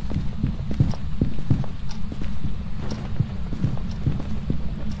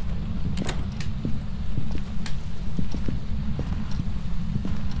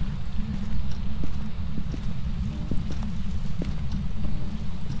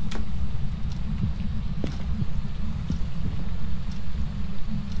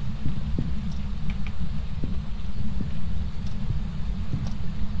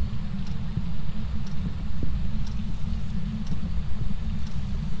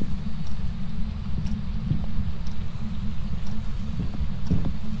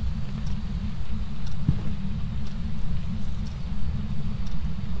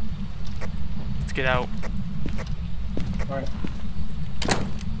 Let's get out. Alright.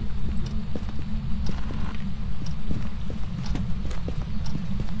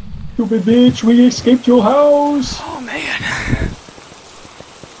 Stupid bitch, we escaped your house! Oh, man.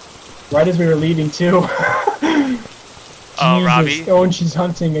 Right as we were leaving, too. Oh, Robbie. Oh, and she's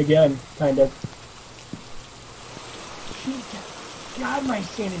hunting again, kind of. God, my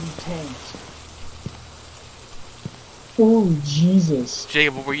sanity tanked. Oh, Jesus.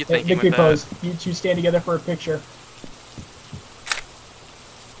 Jacob, what were you thinking Victory with that? pose. You two stand together for a picture.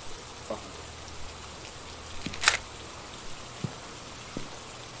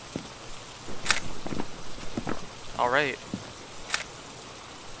 Alright.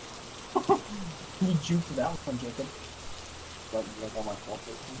 You juked that one, Jacob.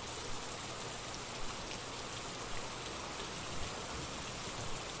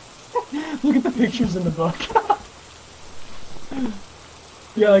 Look at the pictures in the book.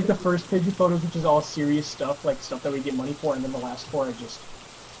 Yeah, like the first page of photos, which is all serious stuff, like stuff that we get money for, and then the last four are just...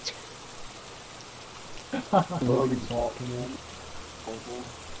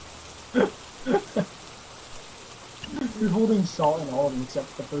 You're holding salt in all of them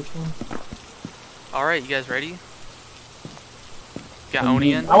except the first one. Alright, you guys ready? Got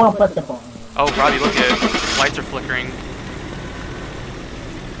Oni in? I want to press the button. Oh, Robbie, look at it. Lights are flickering.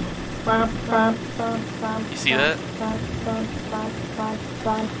 You see that?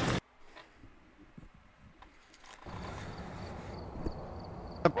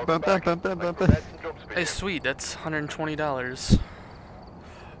 Hey, sweet, that's $120.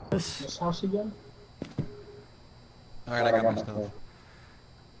 This house again? Alright, I got my stuff.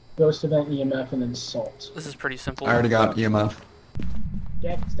 Ghost event, EMF, and then salt. This is pretty simple. I already got EMF.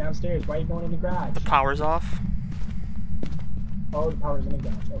 Jack, it's downstairs. Why are you going in the garage? Power's off. Oh, the power's in the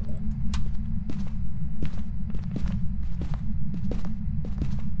garage. Okay.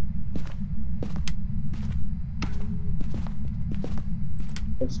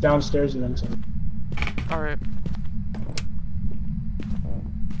 It's downstairs and then some. Alright.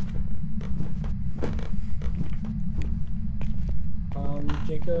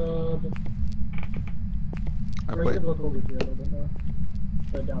 Jacob. I Chris Wait. could look over here a little bit more.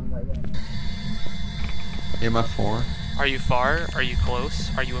 Put it down right now. EMF 4. Are you far? Are you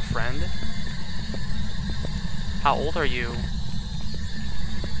close? Are you a friend? How old are you?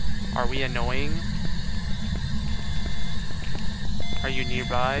 Are we annoying? Are you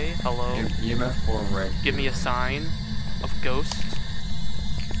nearby? Hello? EMF 4 right. Give me a sign of ghost.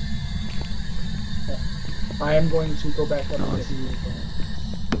 I am going to go back up No, and it's- get you.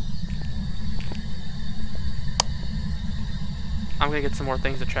 I'm gonna get some more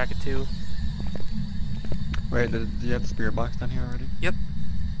things to track it too. Wait, do you have the spirit box down here already? Yep.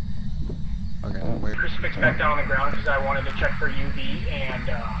 Okay, wait. Crucifix back down on the ground because I wanted to check for UV and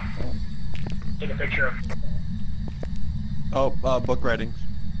take a picture of. Oh, book writings.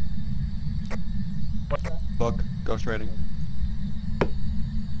 What's that? Book, ghost writing.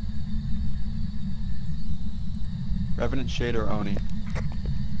 Revenant Shade or Oni?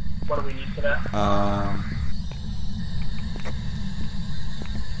 What do we need for that?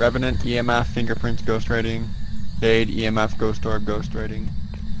 Revenant, EMF, fingerprints, ghost writing. Shade, EMF, ghost orb, ghost writing.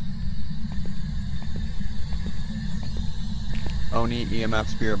 Oni, EMF,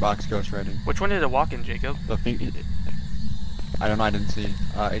 spirit box, ghost writing. Which one did it walk in, Jacob? The I don't know, I didn't see.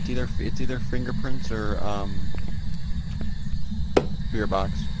 It's either fingerprints or spirit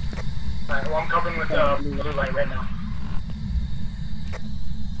box. Alright, well I'm covering with blue light right now.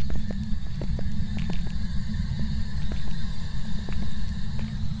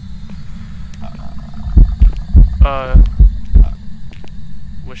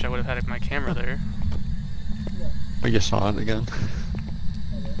 Wish I would have had my camera there. Oh, you saw it again.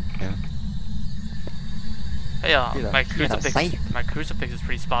 Yeah. Hey, my crucifix is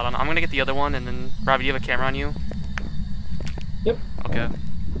pretty spot on. I'm gonna get the other one, and then Robbie, do you have a camera on you? Yep. Okay.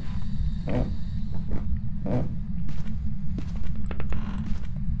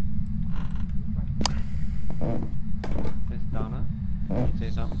 Miss Donna, can you say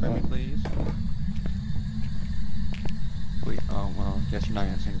something for me, please? Wait, oh, well, guess you're not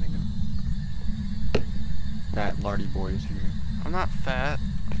gonna say anything then. That lardy boy is here. I'm not fat.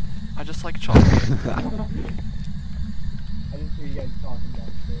 I just like chocolate. I didn't hear you guys talking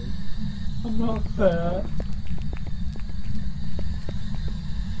downstairs. I'm not fat.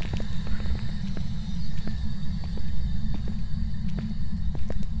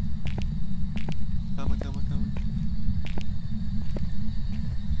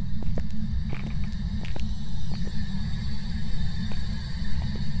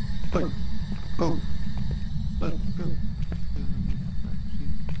 Coming. Boom. Let's go.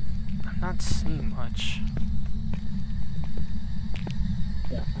 I'm not seeing much.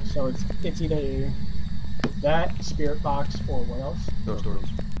 Yeah, so it's either that, spirit box, or what else? Ghost doors.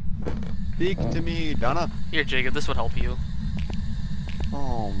 Speak to me, Donna. Here, Jacob, this would help you.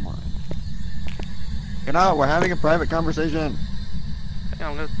 Oh my. Get out, we're having a private conversation. Yeah,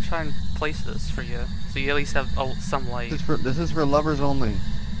 I'm gonna try and place this for you, so you at least have some light. This is for lovers only.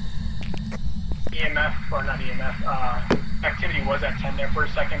 EMF, or not EMF, activity was at 10 there for a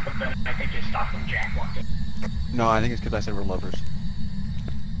second, but then I think it stopped when Jack walked in. No, I think it's because I said we're lovers.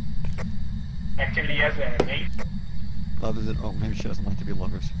 Activity has an 8. Love is an oh, maybe she doesn't like to be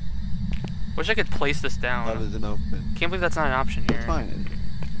lovers. Wish I could place this down. Love is an open. Can't believe that's not an option here. It's fine.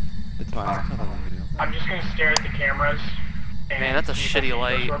 It's fine. It's not that long a deal. I'm just gonna stare at the cameras. And Man, that's a see if I shitty see ghost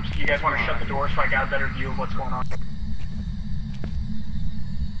light. orbs. You guys want to shut the door so I got a better view of what's going on?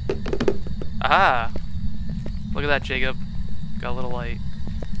 Aha! Look at that, Jacob. Got a little light.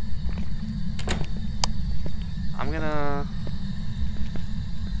 I'm gonna...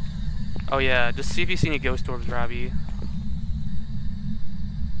 Oh yeah, just see if you see any ghost orbs, Robbie.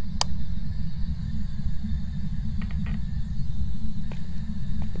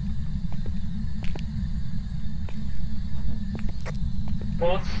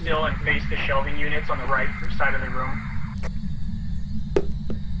 Hold still and face the shelving units on the right side of the room.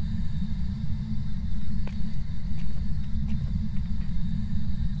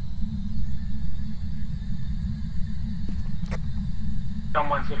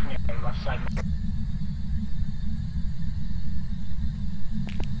 Someone's looking at the left side.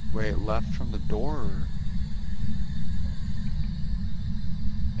 Wait, left from the door? Or...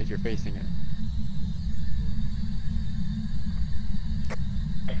 if you're facing it.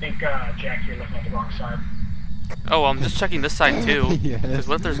 I think, Jack, you're looking at the wrong side. Oh, I'm just checking this side too. Yes. Because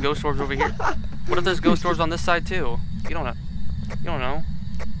what if there's ghost orbs over here? What if there's ghost orbs on this side too? You don't know. You don't know.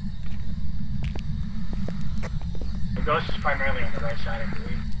 The ghost is primarily on the right side, I believe.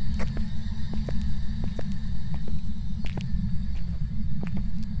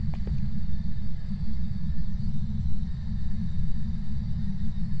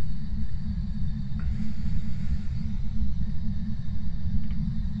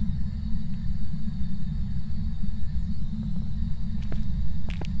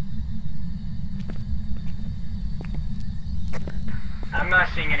 I'm not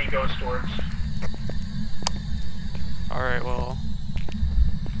seeing any ghost orbs. Alright, well.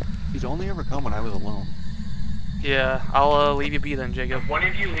 He's only ever come when I was alone. Yeah, I'll leave you be then, Jacob. One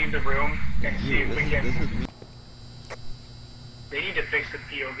of you leave the room and see if we This is can. me. They need to fix the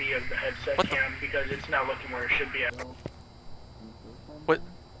POV of the headset What the- cam because it's not looking where it should be at. What?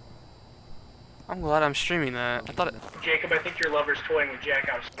 I'm glad I'm streaming that. I thought it. Jacob, I think your lover's toying with Jack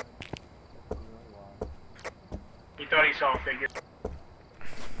House. He thought he saw a figure.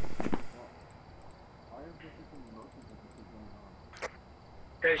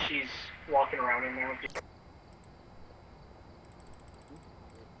 Because she's walking around in there with you.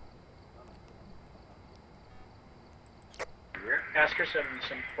 Ask her some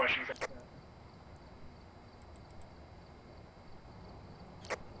questions.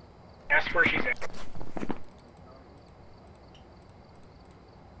 Ask where she's at.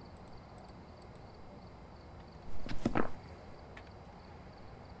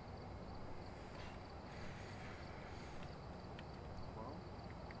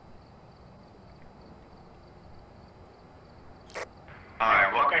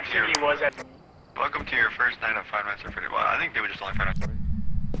 Alright, Activity was at. welcome to your first night of Five Nights at Freddy's. Well, I think they were just only Five Nights at Freddy's.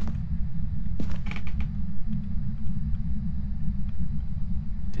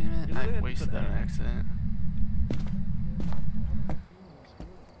 Damn it, I wasted that on accident.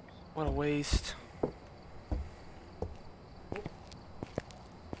 What a waste. I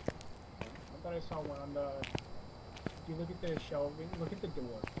thought I saw one on the. If you look at the shelving, look at the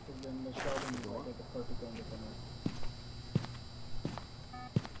door, because then the shelving is like the perfect angle for me.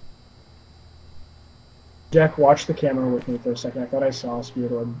 Jack, watch the camera with me for a second. I thought I saw a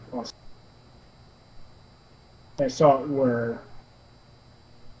spirit orb. I saw it where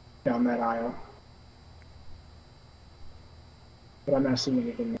down that aisle, but I'm not seeing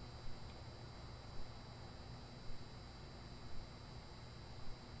anything.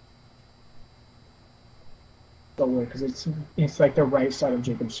 So weird because it's like the right side of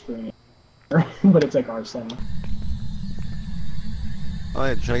Jacob's screen, but it's like our side. Oh,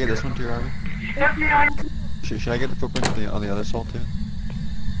 yeah, should I get this one too, Robbie? Should I get the footprint on the other side too?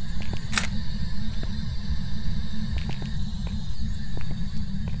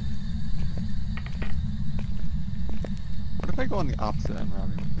 What if I go on the opposite end,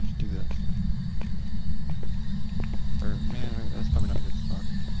 Robbie? What if I should do this? Or, man, that's probably not a good spot.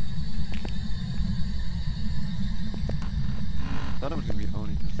 I thought it was going to be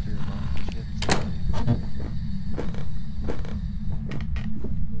Oni to steer it off, but she hadn't said anything.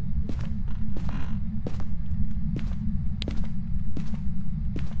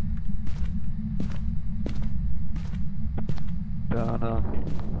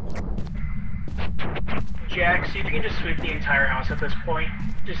 Jack, see if you can just sweep the entire house at this point.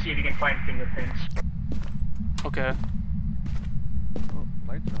 Just see if you can find fingerprints. Okay. Oh,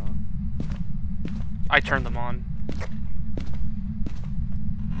 lights are on. I turned them on.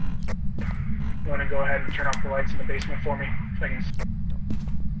 You want to go ahead and turn off the lights in the basement for me? So I can see. I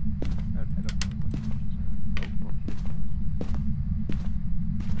don't know what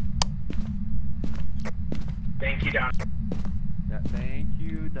Thank you, Don. Yeah, thank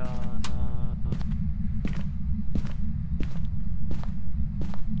you, Donna.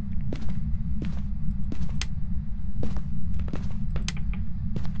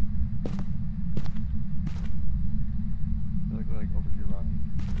 Like over here, Robbie.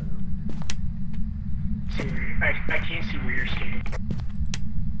 Better over here. I can't see where you're standing.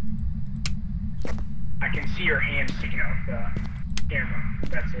 I can see your hand sticking out the camera.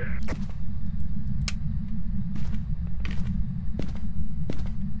 That's it.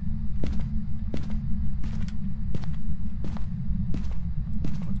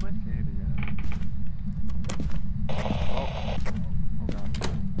 What's my sanity at? Oh. Oh god.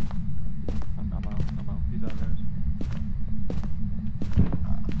 I'm out. He's out there.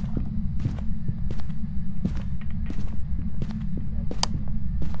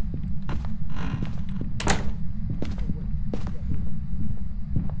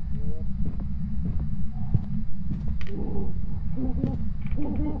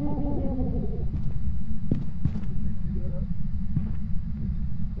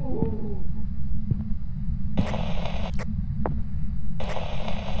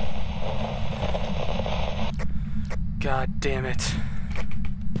 God damn it.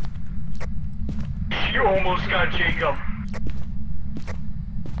 You almost got Jacob.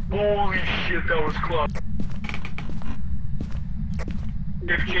 Holy shit, that was close.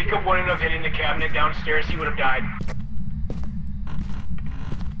 If Jacob wouldn't have hit in the cabinet downstairs, he would have died.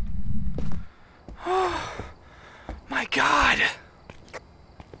 My God.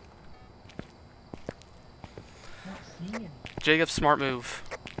 I'm not seeing anything. Jacob, smart move.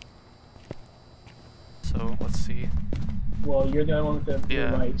 So, let's see. Well, you're the one with the blue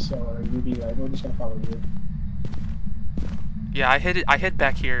Yeah. light, so or UV light. We're just gonna follow you. Yeah, I hid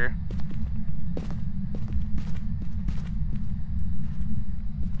back here.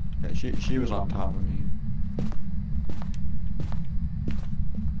 Yeah, she was on top of me.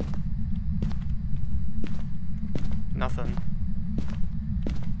 Nothing.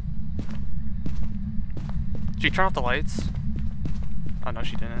 Did you turn off the lights? Oh no,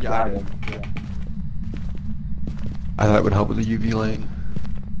 she didn't. Yeah, I did. Yeah. I thought it would help with the UV light.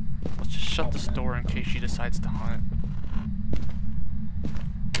 Let's just shut this door in case she decides to hunt.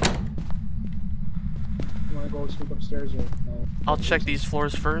 You wanna go sweep upstairs or no? I'll check these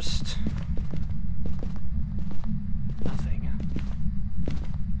floors first. Nothing.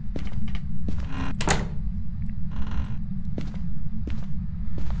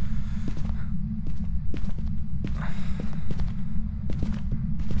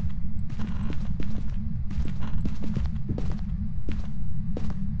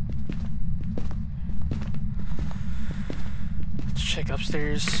 Let's check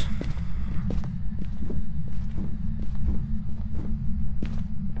upstairs.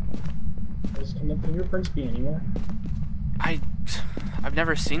 Can the fingerprints be anywhere? I've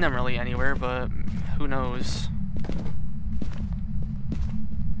never seen them really anywhere, but who knows?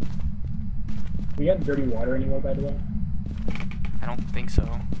 We got dirty water anywhere, by the way. I don't think so.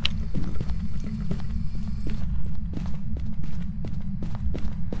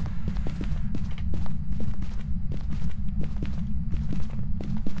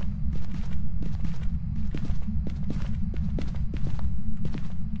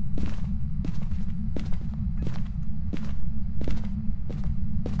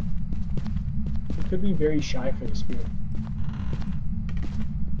 It could be very shy for the spirit.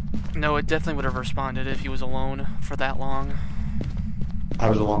 No, it definitely would have responded if he was alone for that long. I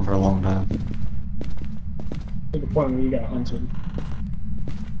was alone for a long time. To the point where you got hunted.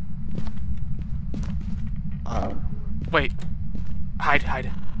 Wait.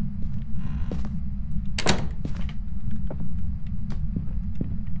 Hide.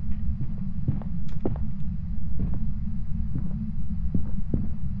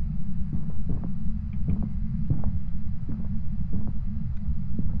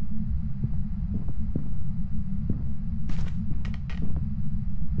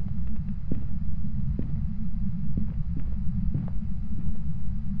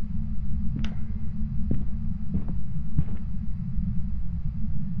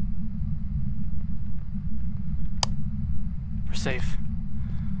 We're safe.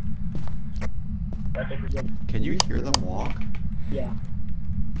 I think we're good. Can you hear them walk? Yeah.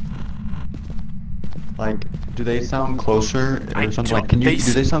 Like, do they sound closer I or something? don't- Like, do they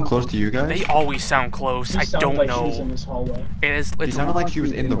they sound close to you guys? They always sound close. She I sounded don't like she was in know. this hallway. It's It sounded like she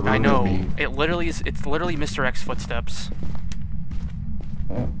was in the room I know. with me. It's literally Mr. X footsteps.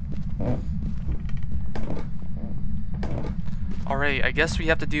 Alright, I guess we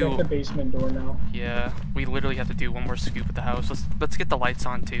have to Check do. the basement door now. Yeah, we literally have to do one more scoop at the house. Let's get the lights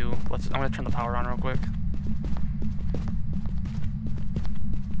on too. I'm gonna turn the power on real quick.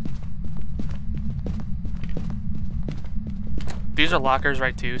 These are lockers,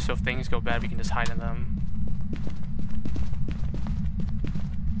 right, too, so if things go bad, we can just hide in them.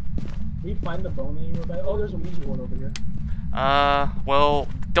 Did we find the bone anywhere? Oh, there's a Ouija board over here. Well,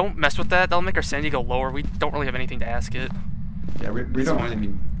 don't mess with that. That'll make our sanity go lower. We don't really have anything to ask it. Yeah, we don't really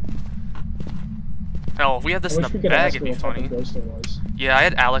need. Oh, if we had this I in wish the we could bag, ask it'd her be what type funny. of ghost it was. Yeah, I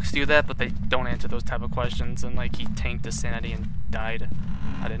had Alex do that, but they don't answer those type of questions, and like he tanked his sanity and died.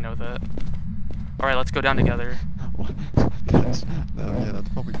 I didn't know that. All right, let's go down together. That's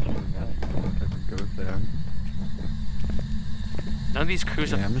probably true. Type of ghost there. None of these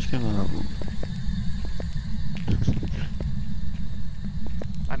crews Yeah, have. I'm just gonna.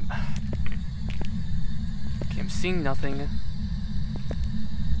 Okay, I'm seeing nothing.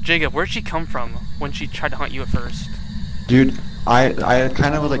 Jacob, where'd she come from when she tried to hunt you at first? Dude, I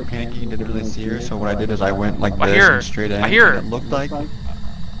kind of was like panicking and didn't really see her, so what I did is I went like I this hear her. and straight in. I hear her. and It looked like.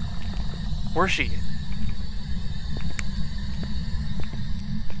 Where's she?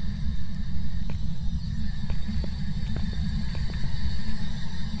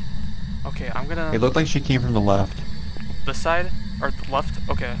 Okay, I'm gonna. It looked like she came from the left. This side? Or the left?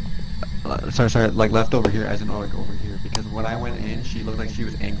 Okay. Sorry, like left over here, as in like over here. Because when I went in, she looked like she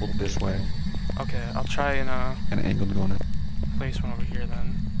was angled this way. Okay, I'll try and And angled going in. place one over here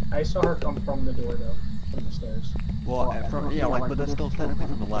then. I saw her come from the door though, from the stairs. Well, yeah, like, but that's still technically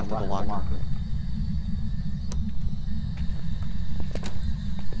from the left of the locker.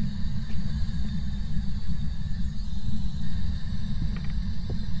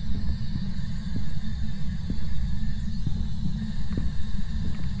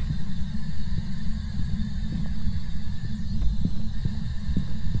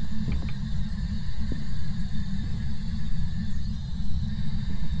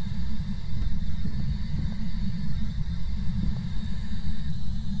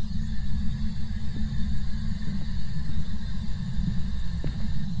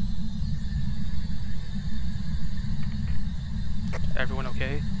 everyone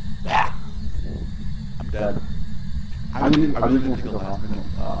okay? Yeah. I'm dead. I was gonna take a last minute.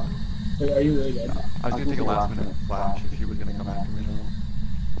 Wait, are you really dead? I was gonna take a last minute flash if she was gonna come after me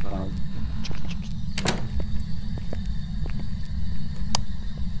though. But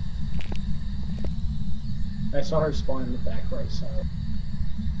I saw her spawn in the back right side.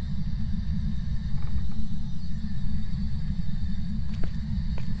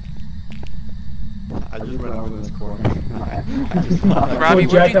 I just went over this corner. Robbie,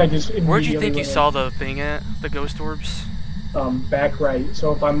 Jack, I just where'd you immediately think you went saw the thing at? The ghost orbs? Back right.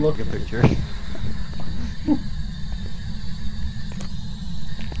 So if I'm looking Take a picture.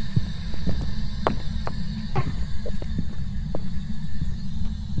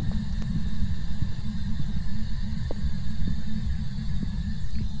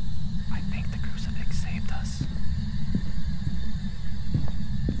 I think the crucifix saved us.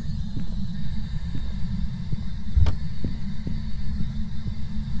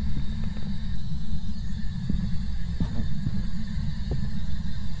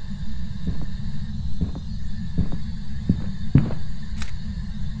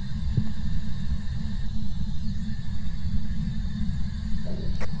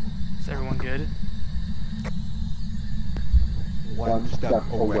 Is everyone good? One step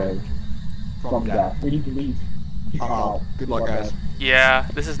away from death. we need to leave. Good luck, guys. Yeah,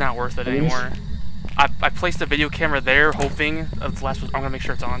 this is not worth it anymore. I placed the video camera there, hoping of the last. I'm gonna make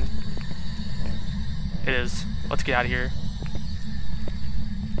sure it's on. It is. Let's get out of here.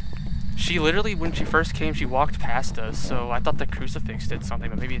 She literally, when she first came, she walked past us, so I thought the crucifix did something,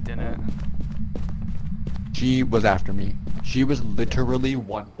 but maybe it didn't. She was after me. She was literally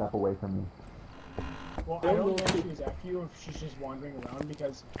one step away from me. Well, I don't know if she was after you or if she's just wandering around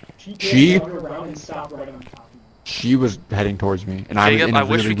because she She- wandered around and stopped right on top of you. She was heading towards me, and I was Jacob, in I a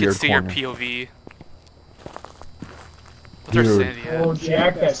wish really we could weird see corner. your POV. What's our Dude. sanity at? Oh,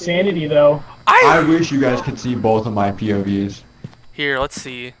 Jack, that sanity though. I wish you guys could see both of my POVs. Here, let's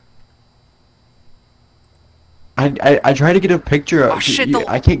see. I tried to get a picture of. Oh, shit, the-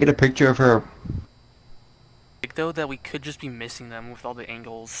 I can't get a picture of her. Like, though, that we could just be missing them with all the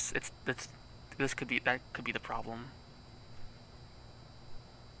angles. That could be the problem.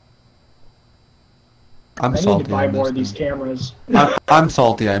 I'm I need salty. to buy I more missed of these it. cameras. I'm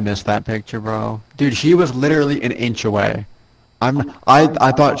salty. I missed that picture, bro. Dude, she was literally an inch away.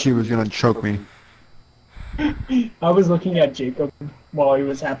 I thought she was gonna choke me. I was looking at Jacob while it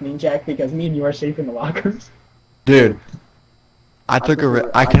was happening, Jack, because me and you are safe in the lockers. Dude, I took a.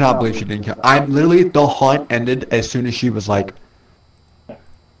 I cannot believe she didn't kill. I literally the hunt ended as soon as she was like.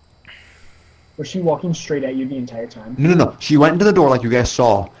 Was she walking straight at you the entire time? No. She went into the door like you guys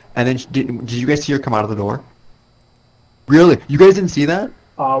saw, and then did you guys see her come out of the door? Really? You guys didn't see that?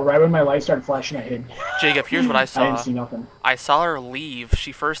 Right when my light started flashing, I hid. Jacob, here's what I I saw. didn't see nothing. I saw her leave.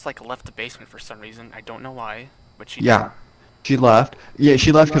 She first left the basement for some reason. I don't know why, but she Yeah. She left. Yeah,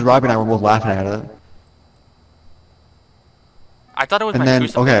 she left because Robbie and I were both laughing at it. I thought it was And my then,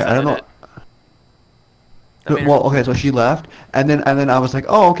 crucifix okay, that I don't did know. it. That made her- Well, okay, so she left, and then I was like,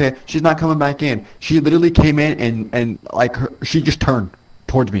 oh, okay, she's not coming back in. She literally came in and like she just turned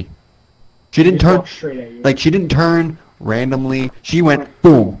towards me. She didn't Just turn walked straight at you. like she didn't turn randomly. She went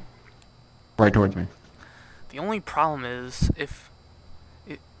boom, right towards me. The only problem is if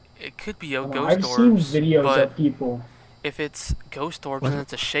it could be a Well, ghost I've seen orbs, videos but of people. if it's ghost orbs What? and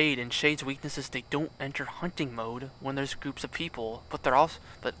it's a shade, and shade's weakness is they don't enter hunting mode when there's groups of people. But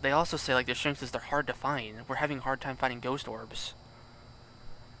they also say their strength is they're hard to find. We're having a hard time finding ghost orbs.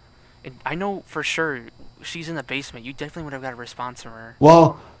 And I know for sure she's in the basement. You definitely would have got a response from her.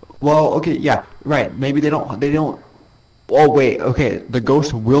 Well, okay, yeah, right. Maybe they don't. Oh wait, okay. The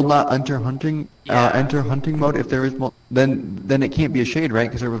ghost will not enter hunting mode if there is then it can't be a shade, right?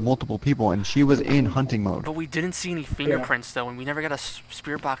 Because there was multiple people and she was in hunting mode. But we didn't see any fingerprints though, and we never got a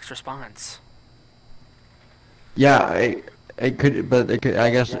spirit box response. Yeah, it could, but it could. I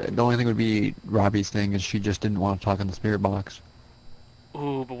guess the only thing would be Robbie's thing is she just didn't want to talk in the spirit box.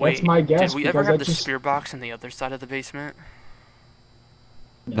 Ooh, but wait. That's my guess, did we ever because have I the just- spirit box in the other side of the basement?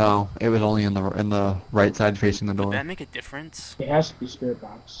 No, it was only in the right side facing the Would door. that make a difference? It has to be spirit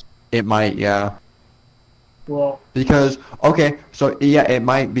box. It might, yeah. Well, Because okay, so yeah, it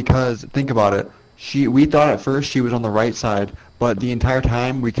might because think about it. We thought at first she was on the right side, but the entire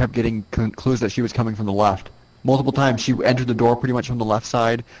time we kept getting clues that she was coming from the left. Multiple times she entered the door pretty much from the left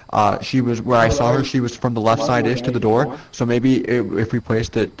side. She was where I saw her. She was from the left side-ish to the door. So maybe if we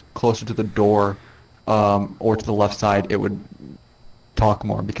placed it closer to the door, or to the left side, it would talk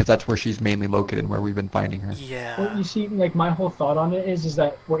more because that's where she's mainly located, where we've been finding her. well, Yeah. you see, my whole thought on it is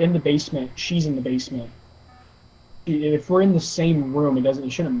that we're in the basement. She's in the basement. if we're in the same room,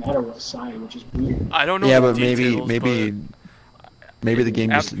 it shouldn't matter what side, which is weird. I don't know. Yeah, the but maybe details, maybe the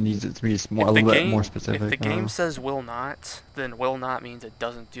game Ab- just needs it to be if a the little bit game, more specific. if the I don't game know. says will not, then will not means it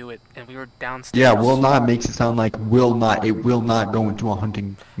doesn't do it. And we were downstairs. Yeah, will not makes it sound like will not. It will not go into a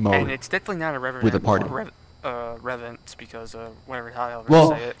hunting And mode. it's definitely not a revenant. With a party. Revenant because whatever how Well,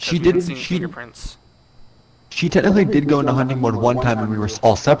 say it. 'cause she we didn't did- see she- fingerprints. She technically did go into hunting mode one time when we were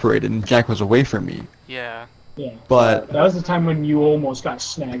all separated and Jack was away from me. Yeah. Yeah. But That was the time when you almost got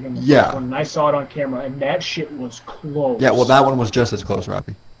snagged on the Yeah. first one, and I saw it on camera, and that shit was close. yeah, well that one was just as close,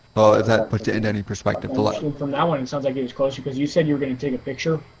 Robbie. So if that puts it into any perspective, And from that one, it sounds like it was closer because you said you were going to take a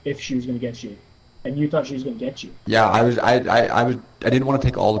picture if she was going to get you, and you thought she was going to get you. yeah, I didn't want to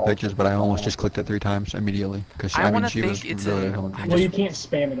take all the pictures, but I almost just clicked it 3 times immediately because I I mean wanna she was think it's really a- hunting. I Well, you just- can't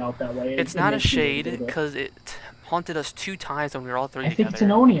spam it out that way. It's It not a makes you look shade good. because it haunted us 2 times when we were all 3 I together. think it's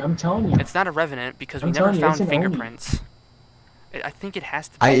an Oni. I'm telling you. It's not a revenant because we I'm never telling you, it's found an Oni. fingerprints. I think it has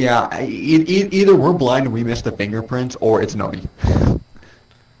to be. Either we're blind and we missed the fingerprints, or it's Noni.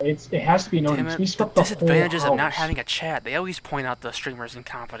 It has to be an Oni. Damn We it, the swept the whole disadvantages of not house. having a chat. They always point out the streamer's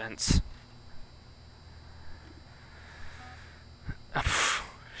incompetence.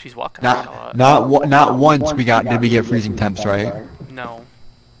 She's walking around a lot. Not once did we get freezing temps, right? No.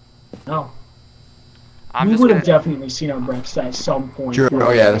 No. I'm We just would gonna, have definitely seen our breaths at some point. True. throughout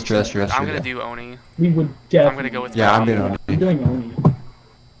Oh yeah, the that's true. That's true. That's I'm true. gonna do Oni. We would definitely. I'm gonna go with Yeah, I'm Oni. doing I'm Oni. doing Oni.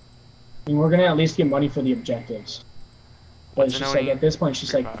 I mean, we're gonna at least get money for the objectives. But What's it's an just like Oni? at this point,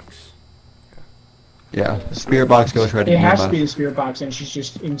 she's like, Box. Yeah, the spirit box goes ready. it has to be the spirit box, and she's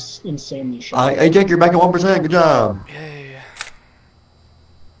just insanely shy. Hey Jake, you're back at 1%. Good job. Yay.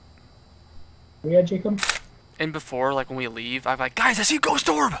 Yeah, Jacob. And before, like when we leave, I'm like, guys, I see a ghost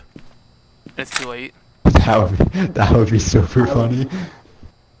orb. And it's too late. That would be super funny.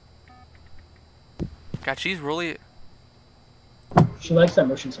 God, she's really, She likes that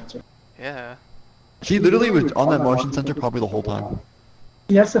motion sensor. yeah. She literally was on that motion sensor probably the whole time.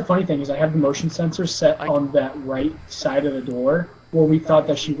 See, that's the funny thing is I have the motion sensor set on that right side of the door where we thought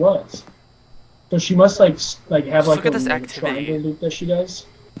that she was. So she must have Just like look at this a activity. triangle loop that she does.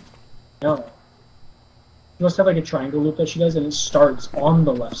 No. She must have like a triangle loop that she does, and it starts on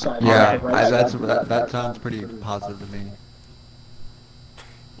the left side. Yeah, not the right side. that sounds pretty positive to me.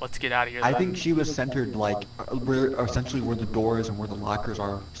 Let's get out of here. I then. think she was centered like essentially where the doors and where the lockers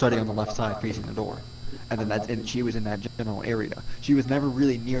are, starting on the left side facing the door. And then she was in that general area. She was never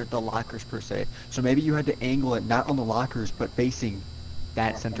really near the lockers per se. So maybe you had to angle it not on the lockers but facing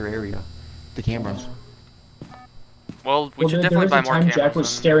that center area, the cameras. Well, we Well, should there definitely was buy a more time cameras. Jack was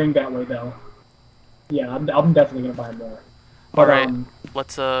then. staring that way though. Yeah, I'm definitely gonna buy more. But Alright,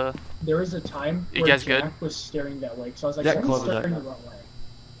 let's there was a time You where guys good? Jack was staring that way, so I was like, Yeah, "Jack's close it, staring Jack. the wrong way."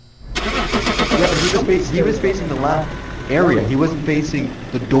 Yeah, he was facing the left area. He wasn't facing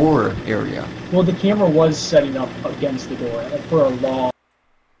the door area. Well, the camera was setting up against the door for a long.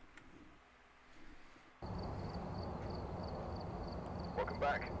 Welcome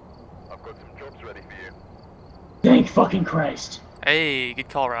back. I've got some jobs ready for you. Thank fucking Christ! Hey, good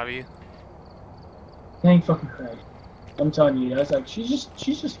call, Robbie. Thank fucking Christ! I'm telling you, I was like, she's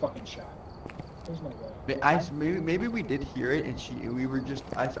just fucking shot. There's no way. Maybe we did hear it, and we were just.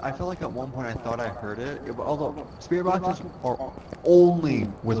 I felt like at one point I thought I heard it. Although spirit boxes are only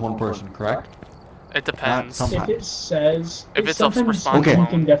with one person, correct? It depends. some- If it says, If it's a sometimes response you alone.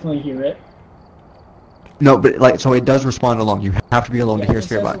 can definitely hear it. No, but like so it does respond alone. You have to be alone Yeah, to hear if it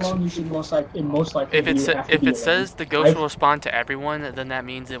spirit says box. alone, you should most likely If you it have to if be it alone. says the ghost I've- will respond to everyone, then that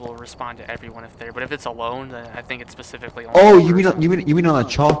means it will respond to everyone if there. But if it's alone, then I think it's specifically. Only Oh, one you person. mean on a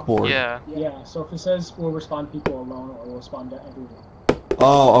chalkboard? Yeah. Yeah, so if it says we'll respond to people alone or we'll respond to everyone.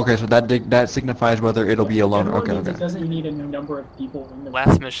 Oh, okay. So that signifies whether it'll be alone. Everyone Okay, means It okay. doesn't need a number of people in the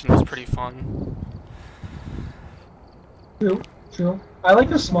Last mission was pretty fun. True. I like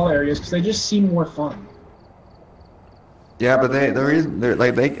the small areas because they just seem more fun. Yeah, but I feel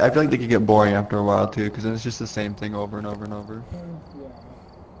like they could get boring after a while too, because it's just the same thing over and over and over. Yeah.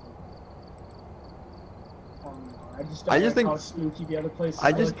 I just I don't just like think- how spooky the other places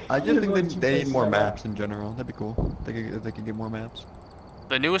I just look. think Really they two need places more I like. maps in general. That'd be cool. They could get more maps.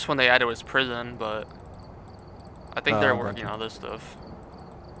 The newest one they added was prison, but I think they're Oh, working gotcha. on other stuff.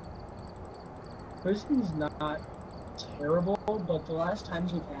 Prison's not terrible, but the last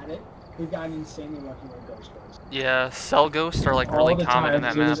times we've had it, we've gotten insanely lucky with ghost stories. Yeah, cell ghosts are like All really the common in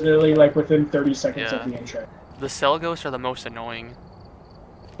times that it map. was literally like within 30 seconds Yeah. of the intro. The cell ghosts are the most annoying.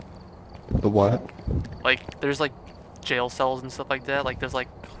 The what? Like, there's like jail cells and stuff like that. Like, there's like,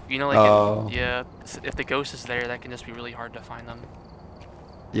 you know, like, Oh. yeah, if the ghost is there, that can just be really hard to find them.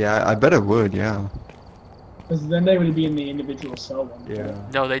 Yeah, I bet it would. Yeah. Because then they would be in the individual cell one. Yeah.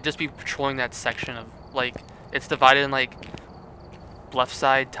 No, they'd just be patrolling that section of, like, it's divided in, like, left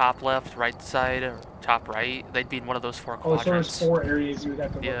side, top left, right side, or top right. They'd be in one of those 4 Oh, so quadrants. there's 4 areas you would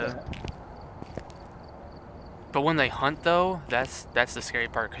have to look Yeah. at. But when they hunt, though, that's the scary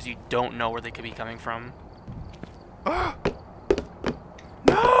part, because you don't know where they could be coming from.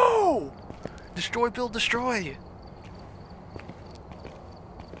 No! Destroy, build, destroy!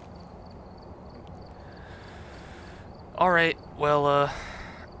 Alright, well,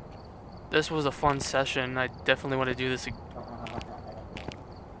 this was a fun session. I definitely want to do this.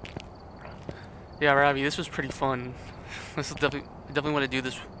 Yeah, Robbie, this was pretty fun. This is definitely want to do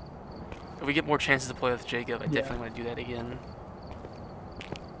this. If we get more chances to play with Jacob, I definitely want to do that again.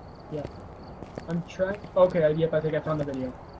 Yeah. I'm trying. Okay, yep, I think I found the video.